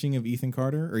Vanishing of Ethan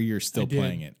Carter, or you're still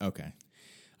playing it? Okay.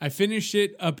 I finished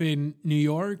it up in New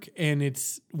York, and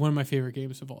it's one of my favorite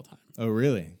games of all time. Oh,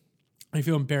 really? I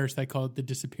feel embarrassed I call it The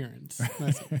Disappearance.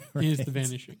 It is The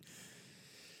Vanishing.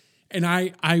 And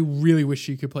I really wish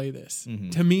you could play this.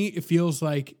 Mm-hmm. To me, it feels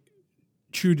like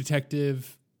True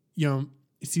Detective,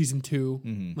 season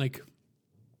 2, like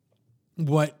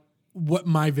what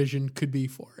my vision could be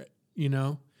for it,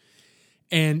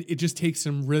 And it just takes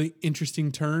some really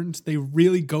interesting turns. They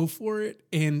really go for it,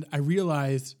 and I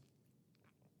realize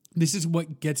this is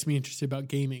what gets me interested about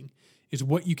gaming, is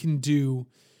what you can do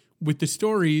with the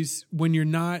stories when you're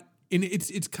not. And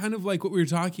it's kind of like what we were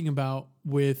talking about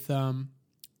with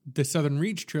the Southern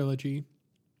Reach trilogy.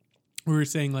 We were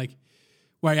saying, like,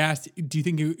 where I asked, do you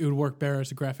think it would work better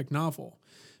as a graphic novel?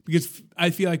 Because I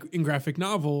feel like in graphic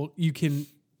novel, you can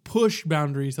push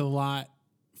boundaries a lot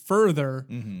further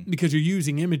because you're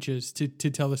using images to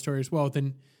tell the story as well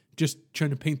than just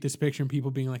trying to paint this picture and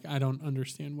people being like, I don't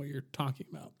understand what you're talking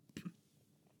about.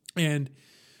 And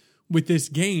with this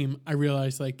game, I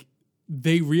realized, like,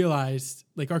 they realized,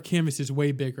 like, our canvas is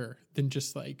way bigger than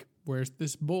just, like, where's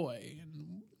this boy?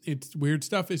 And it's weird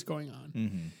stuff is going on.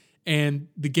 Mm-hmm. And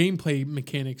the gameplay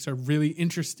mechanics are really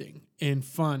interesting and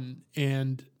fun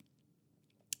and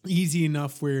easy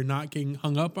enough where you're not getting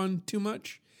hung up on too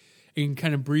much. and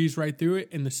kind of breeze right through it.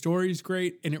 And the story's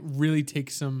great, and it really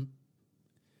takes some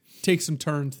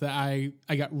turns that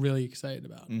I got really excited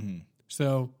about. Mm-hmm.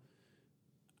 So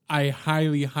I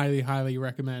highly, highly, highly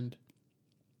recommend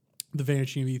The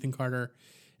Vanishing of Ethan Carter,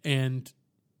 and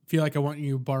feel like I want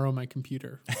you to borrow my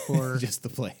computer for just to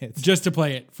play it. Just to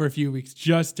play it for a few weeks,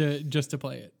 just to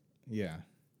play it. Yeah.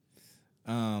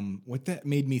 What that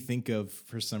made me think of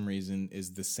for some reason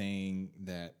is the saying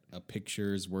that a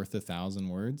picture is worth 1,000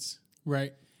 words.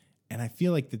 Right. And I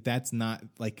feel like that's not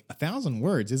like 1,000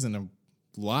 words isn't a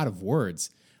lot of words.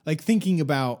 Like thinking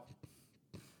about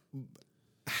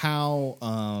how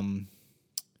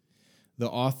the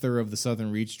author of the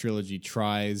Southern Reach trilogy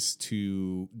tries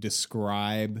to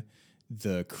describe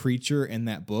the creature in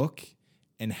that book,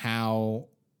 and how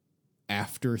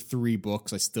after 3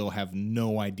 books I still have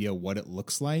no idea what it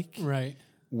looks like. Right.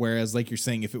 Whereas, like you're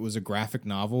saying, if it was a graphic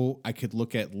novel, I could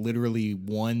look at literally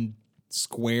one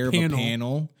square of a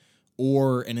panel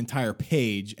or an entire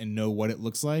page and know what it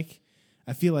looks like.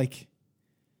 I feel like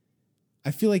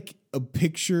a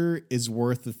picture is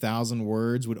worth 1,000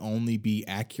 words would only be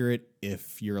accurate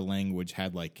if your language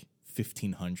had like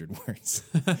 1,500 words.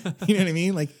 You know what I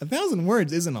mean? Like 1,000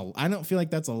 words I don't feel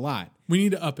like that's a lot. We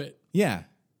need to up it. Yeah.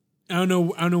 I don't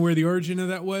know where the origin of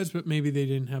that was, but maybe they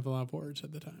didn't have a lot of words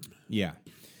at the time. Yeah.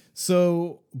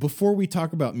 So before we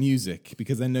talk about music,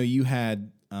 because I know you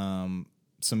had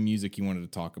some music you wanted to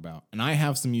talk about, and I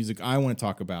have some music I want to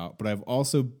talk about, but I've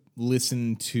also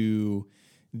listened to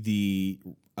the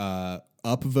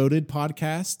upvoted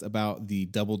podcast about the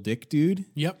Double Dick Dude.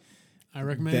 Yep. I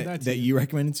recommended that to that you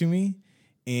recommended to me.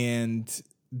 And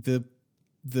the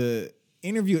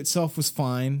interview itself was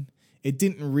fine. It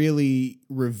didn't really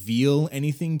reveal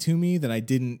anything to me that I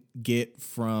didn't get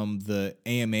from the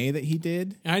AMA that he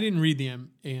did. I didn't read the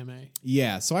AMA.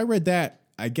 Yeah, so I read that.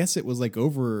 I guess it was like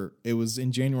it was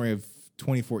in January of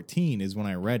 2014 is when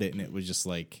I read it, and it was just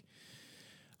like,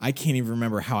 I can't even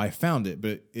remember how I found it,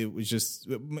 but it was just,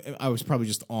 I was probably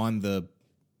just on the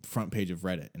front page of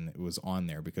Reddit, and it was on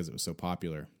there because it was so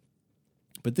popular.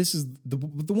 But this is the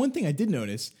one thing I did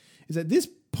notice is that this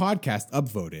podcast,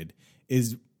 Upvoted,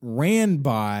 is ran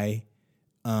by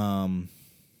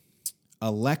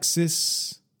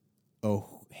Alexis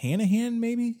Ohanahan,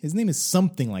 maybe? His name is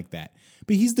something like that.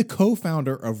 But he's the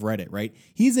co-founder of Reddit, right?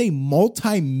 He's a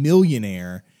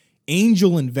multi-millionaire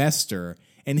angel investor,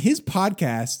 and his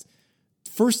podcast,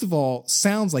 first of all,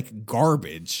 sounds like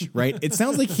garbage, right? It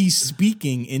sounds like he's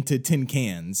speaking into tin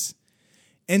cans.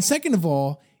 And second of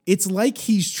all, it's like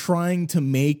he's trying to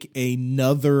make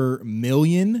another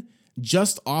million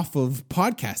just off of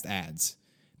podcast ads.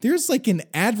 There's like an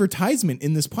advertisement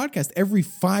in this podcast every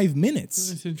 5 minutes.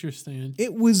 That's interesting.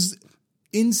 It was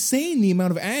insane the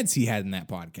amount of ads he had in that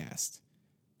podcast.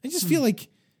 I just feel like,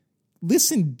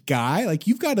 listen, guy, like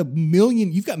you've got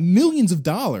millions of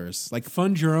dollars. Like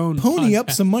fund your own pony podcast.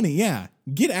 up some money. Yeah.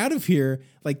 Get out of here.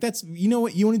 Like that's, you know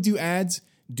what? You want to do ads?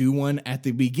 Do one at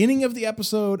the beginning of the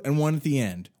episode and one at the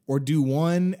end. Or do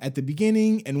one at the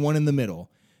beginning and one in the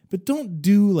middle. But don't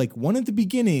do like one at the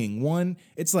beginning, one.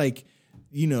 It's like,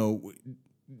 you know,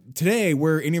 today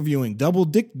we're interviewing Double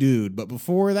Dick Dude, but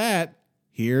before that,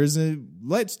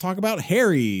 let's talk about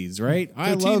Harry's, right?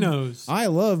 I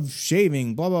love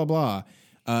shaving, blah, blah, blah.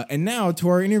 And now to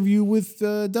our interview with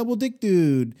Double Dick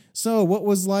Dude. So what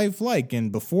was life like?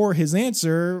 And before his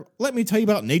answer, let me tell you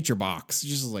about Nature Box.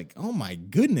 Just like, oh my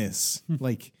goodness.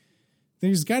 Like,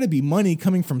 there's got to be money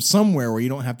coming from somewhere where you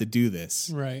don't have to do this.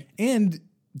 Right. And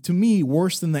to me,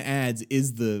 worse than the ads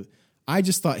is I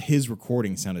just thought his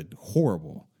recording sounded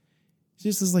horrible. It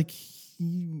just is like,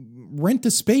 rent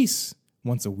a space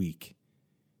once a week.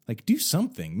 Like, do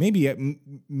something. Maybe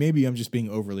I'm just being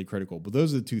overly critical, but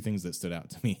those are the 2 things that stood out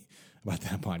to me about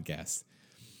that podcast.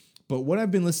 But what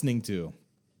I've been listening to,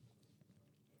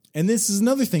 and this is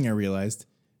another thing I realized,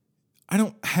 I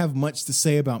don't have much to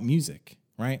say about music,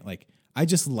 right? Like, I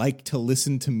just like to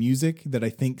listen to music that I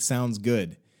think sounds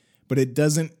good, but it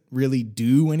doesn't really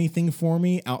do anything for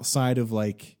me outside of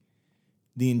like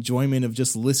the enjoyment of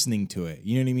just listening to it.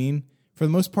 You know what I mean? For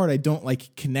the most part, I don't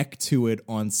like connect to it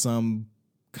on some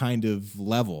kind of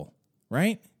level,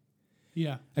 right?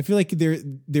 Yeah. I feel like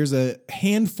there's a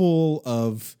handful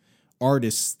of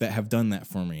artists that have done that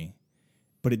for me,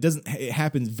 but it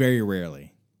happens very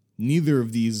rarely. Neither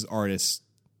of these artists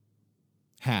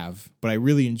have, but I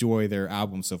really enjoy their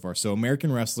albums so far. So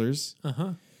American Wrestlers,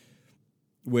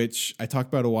 which I talked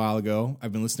about a while ago.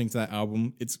 I've been listening to that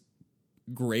album. It's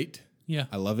great. Yeah.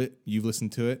 I love it. You've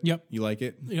listened to it? Yep. You like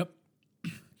it? Yep.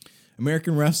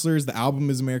 American Wrestlers, the album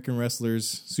is American Wrestlers,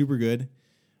 super good.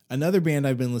 Another band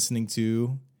I've been listening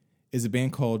to is a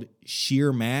band called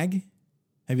Sheer Mag.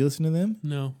 Have you listened to them?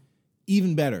 No.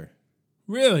 Even better.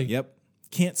 Really? Yep.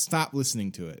 Can't stop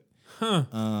listening to it. Huh.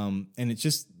 And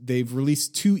they've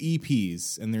released 2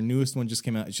 EPs, and their newest one just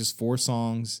came out. It's just 4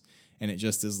 songs, and it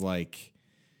just is like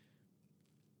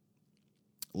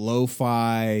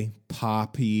lo-fi,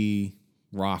 poppy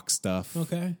rock stuff.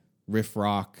 Okay. Riff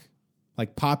rock.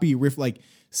 Like poppy riff, like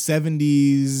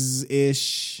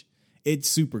 70s-ish. It's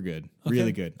super good. Okay.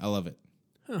 Really good. I love it.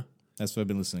 Huh. That's what I've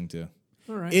been listening to.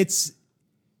 All right. It's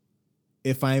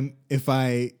if I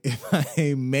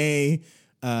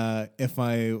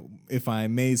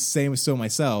may say so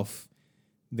myself,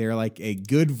 they're like a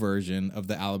good version of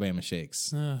the Alabama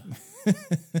Shakes. All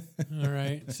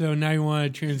right. So now you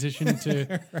want to transition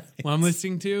to what I'm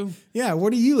listening to? Yeah,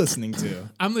 what are you listening to?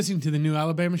 I'm listening to the new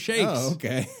Alabama Shakes. Oh,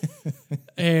 okay.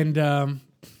 And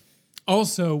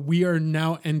also, we are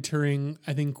now entering,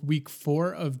 I think, week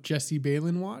 4 of Jessie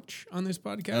Balin Watch on this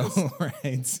podcast. Oh,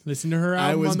 right. Listen to her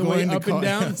album on the way up and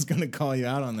down. I was going to call you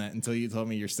out on that until you told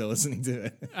me you're still listening to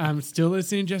it. I'm still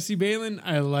listening to Jessie Balin.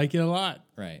 I like it a lot.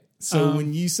 Right. So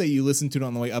when you say you listen to it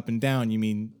on the way up and down, you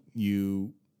mean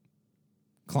you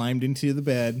climbed into the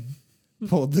bed,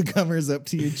 pulled the covers up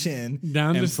to your chin,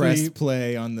 Down and to pressed sleep.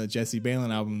 play on the Jessie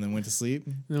Balin album, and then went to sleep?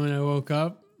 Then when I woke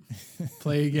up,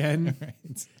 play again, Right.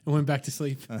 and went back to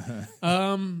sleep.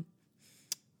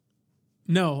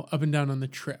 No, up and down on the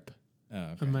trip. Oh,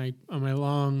 okay. On my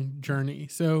long journey.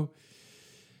 So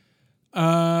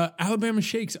Alabama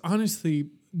Shakes, honestly,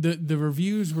 the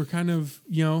reviews were kind of,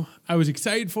 I was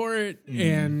excited for it,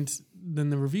 and then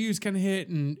the reviews kind of hit,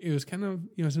 and it was kind of,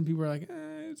 some people were like,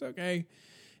 it's okay.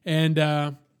 And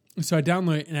so I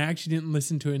downloaded it, and I actually didn't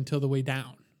listen to it until the way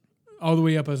down. All the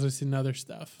way up, I was listening to other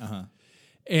stuff. Uh-huh.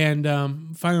 And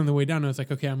finally on the way down, I was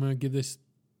like, okay, I'm going to give this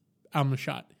album a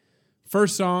shot.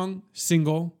 First song,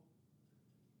 single,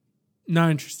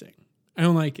 not interesting. I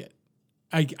don't like it.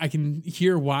 I can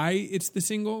hear why it's the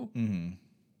single,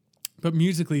 but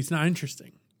musically it's not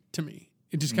interesting to me.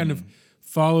 It just kind of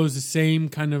follows the same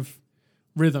kind of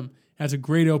rhythm. It has a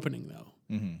great opening though.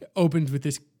 It opens with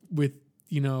with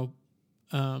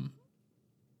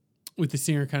the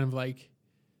singer kind of like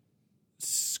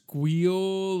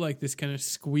squeal, like this kind of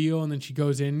squeal, and then she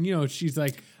goes in, she's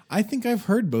like, I think I've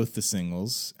heard both the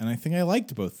singles, and I think I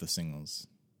liked both the singles.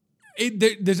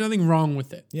 There's nothing wrong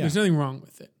with it. Yeah. There's nothing wrong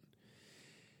with it.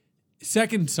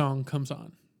 Second song comes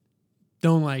on.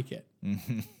 Don't like it.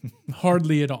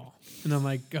 Hardly at all. And I'm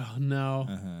like, oh no.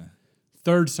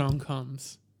 Third song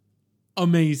comes.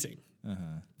 Amazing.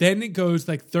 Then it goes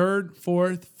like third,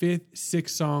 fourth, fifth,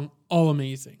 sixth song, all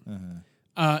amazing.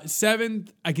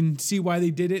 Seventh, I can see why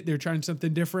they did it. They're trying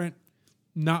something different.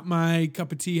 Not my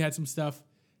cup of tea. Had some stuff.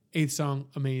 Eighth song,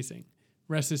 amazing.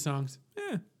 Rest of the songs,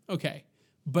 okay.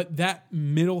 But that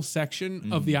middle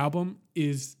section of the album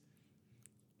is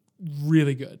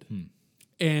really good.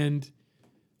 And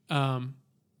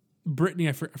Brittany,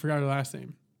 I forgot her last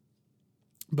name,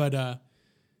 but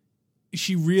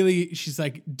she's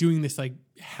like doing this like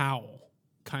howl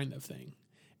kind of thing.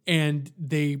 And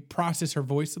they process her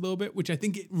voice a little bit, which I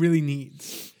think it really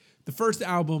needs. The first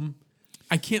album,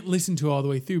 I can't listen to all the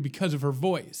way through because of her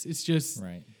voice. It's just...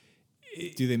 Right.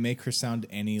 Do they make her sound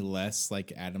any less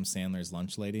like Adam Sandler's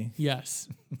Lunch Lady? Yes.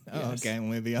 Oh, okay. Well,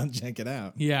 maybe I'll check it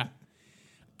out. Yeah.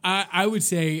 I would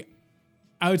say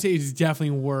it's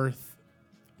definitely worth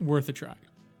a try.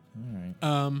 All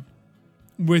right.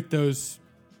 With those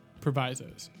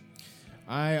provisos.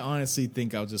 I honestly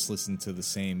think I'll just listen to the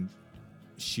same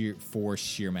 4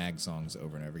 Sheer Mag songs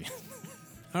over and over again.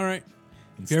 All right.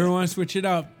 If you ever want to switch it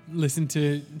up, listen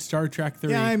to Star Trek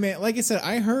 3. Yeah, I mean, like I said,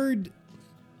 I heard...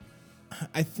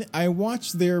 I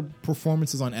watched their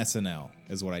performances on SNL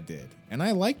is what I did. And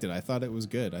I liked it. I thought it was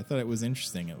good. I thought it was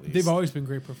interesting at least. They've always been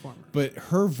great performers. But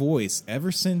her voice,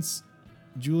 ever since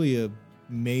Julia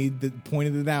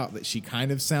pointed it out that she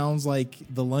kind of sounds like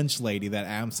the lunch lady that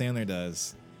Adam Sandler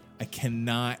does, I can't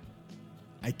not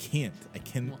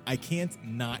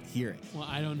hear it. Well,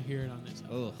 I don't hear it on this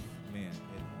album. Oh, man.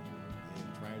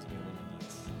 It drives me a little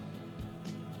nuts.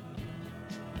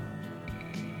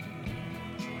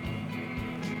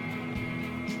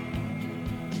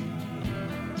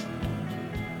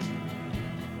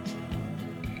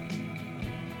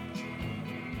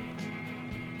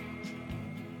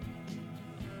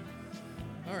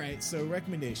 All right, so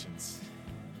recommendations.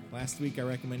 Last week I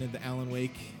recommended the Alan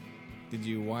Wake. Did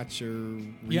you watch or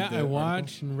read the I article?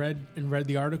 watched and read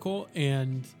the article,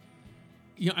 and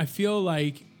I feel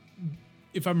like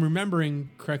if I'm remembering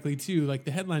correctly too, like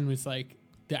the headline was like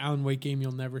the Alan Wake game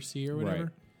you'll never see or whatever.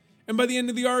 Right. And by the end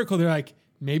of the article, they're like,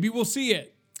 maybe we'll see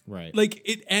it. Right. Like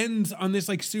it ends on this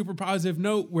like super positive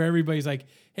note where everybody's like,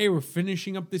 "Hey, we're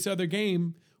finishing up this other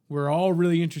game. We're all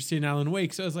really interested in Alan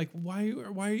Wake." So I was like, "Why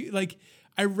are you like?"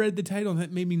 I read the title and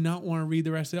that made me not want to read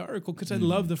the rest of the article because I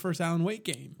love the first Alan Wake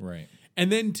game. Right. And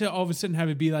then to all of a sudden have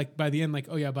it be like by the end, like,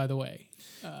 "Oh yeah, by the way."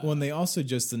 Well, and they also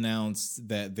just announced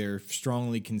that they're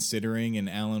strongly considering an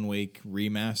Alan Wake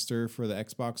remaster for the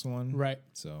Xbox One. Right.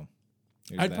 So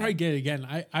I'd probably get it again.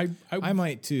 I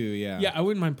might too. Yeah. Yeah, I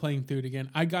wouldn't mind playing through it again.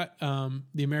 I got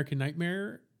the American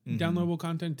Nightmare downloadable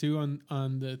content too on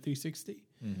the 360.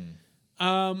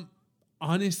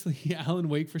 Honestly, Alan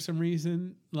Wake for some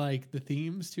reason, like the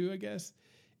themes too, I guess,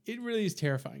 it really is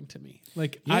terrifying to me.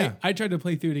 Like Yeah. I tried to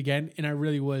play through it again and I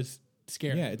really was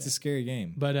scared. Yeah, it's a scary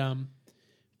game. But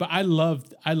I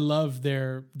loved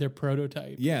their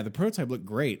prototype. Yeah, the prototype looked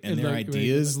great, and It their looked really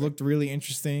ideas good. looked really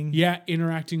interesting. Yeah,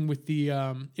 interacting with the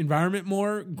environment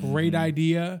more, great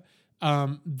idea.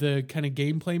 The kind of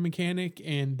gameplay mechanic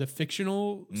and the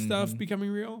fictional stuff becoming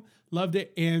real, loved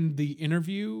it. And the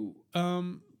interview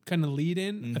kind of lead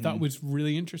in, I thought was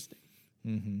really interesting.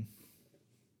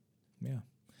 Yeah.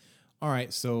 All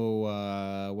right.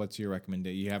 So, what's your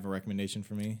recommendation? You have a recommendation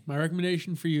for me? My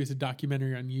recommendation for you is a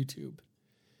documentary on YouTube.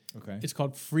 Okay. It's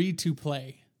called Free to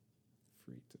Play.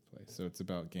 Free to play. So it's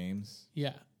about games.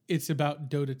 Yeah, it's about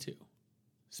Dota 2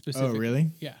 specifically. Oh,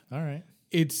 really? Yeah. All right.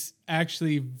 It's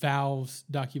actually Valve's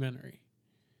documentary.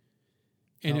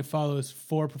 And it follows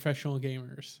 4 professional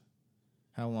gamers.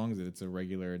 How long is it? It's a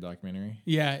regular documentary.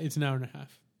 Yeah, it's an hour and a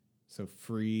half. So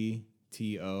free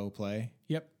TO play.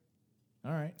 Yep.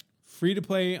 All right. Free to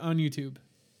play on YouTube.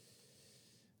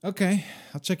 Okay,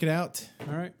 I'll check it out.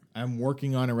 All right. I'm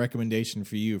working on a recommendation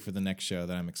for you for the next show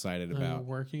that I'm excited about.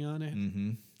 Working on it.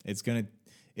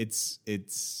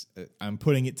 I'm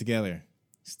putting it together.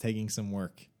 It's taking some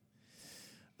work.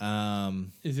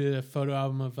 Is it a photo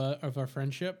album of our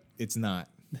friendship? It's not.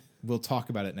 We'll talk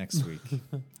about it next week.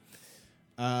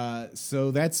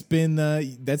 So that's been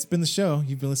the show.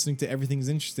 You've been listening to Everything's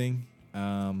Interesting.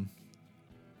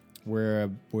 We're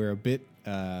a bit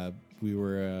we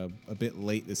were a bit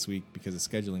late this week because of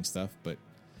scheduling stuff, but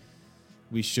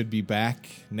we should be back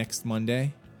next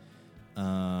Monday.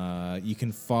 You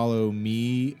can follow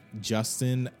me,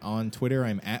 Justin, on Twitter.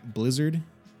 I'm at Blizzard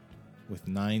with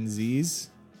 9 Z's.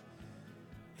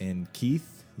 And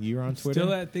Keith, you're on Twitter.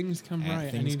 Still at Things Come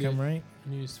Right. I need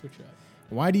to switch up.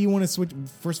 Why do you want to switch?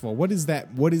 First of all, what is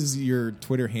that? What does your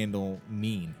Twitter handle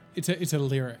mean? It's a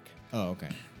lyric Oh, okay.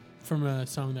 from a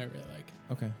song that I really like.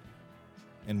 Okay.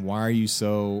 And why are you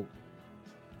so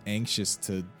anxious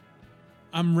to...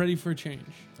 I'm ready for a change.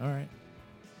 All right.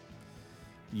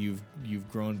 You've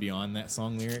grown beyond that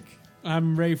song lyric?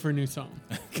 I'm ready for a new song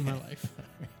in my life.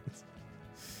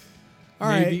 All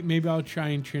right. Maybe I'll try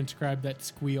and transcribe that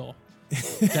squeal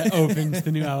that opens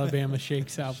the new Alabama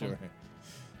Shakes album.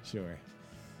 Sure.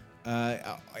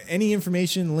 Any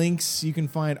information, links you can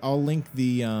find, I'll link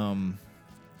the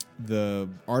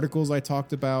articles I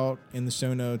talked about in the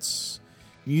show notes.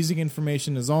 Music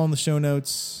information is all in the show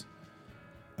notes.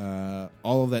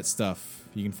 All of that stuff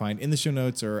you can find in the show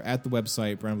notes or at the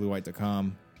website,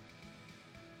 brownbluewhite.com.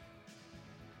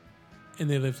 And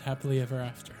they lived happily ever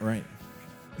after. Right.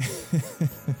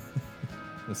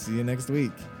 We'll see you next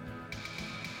week.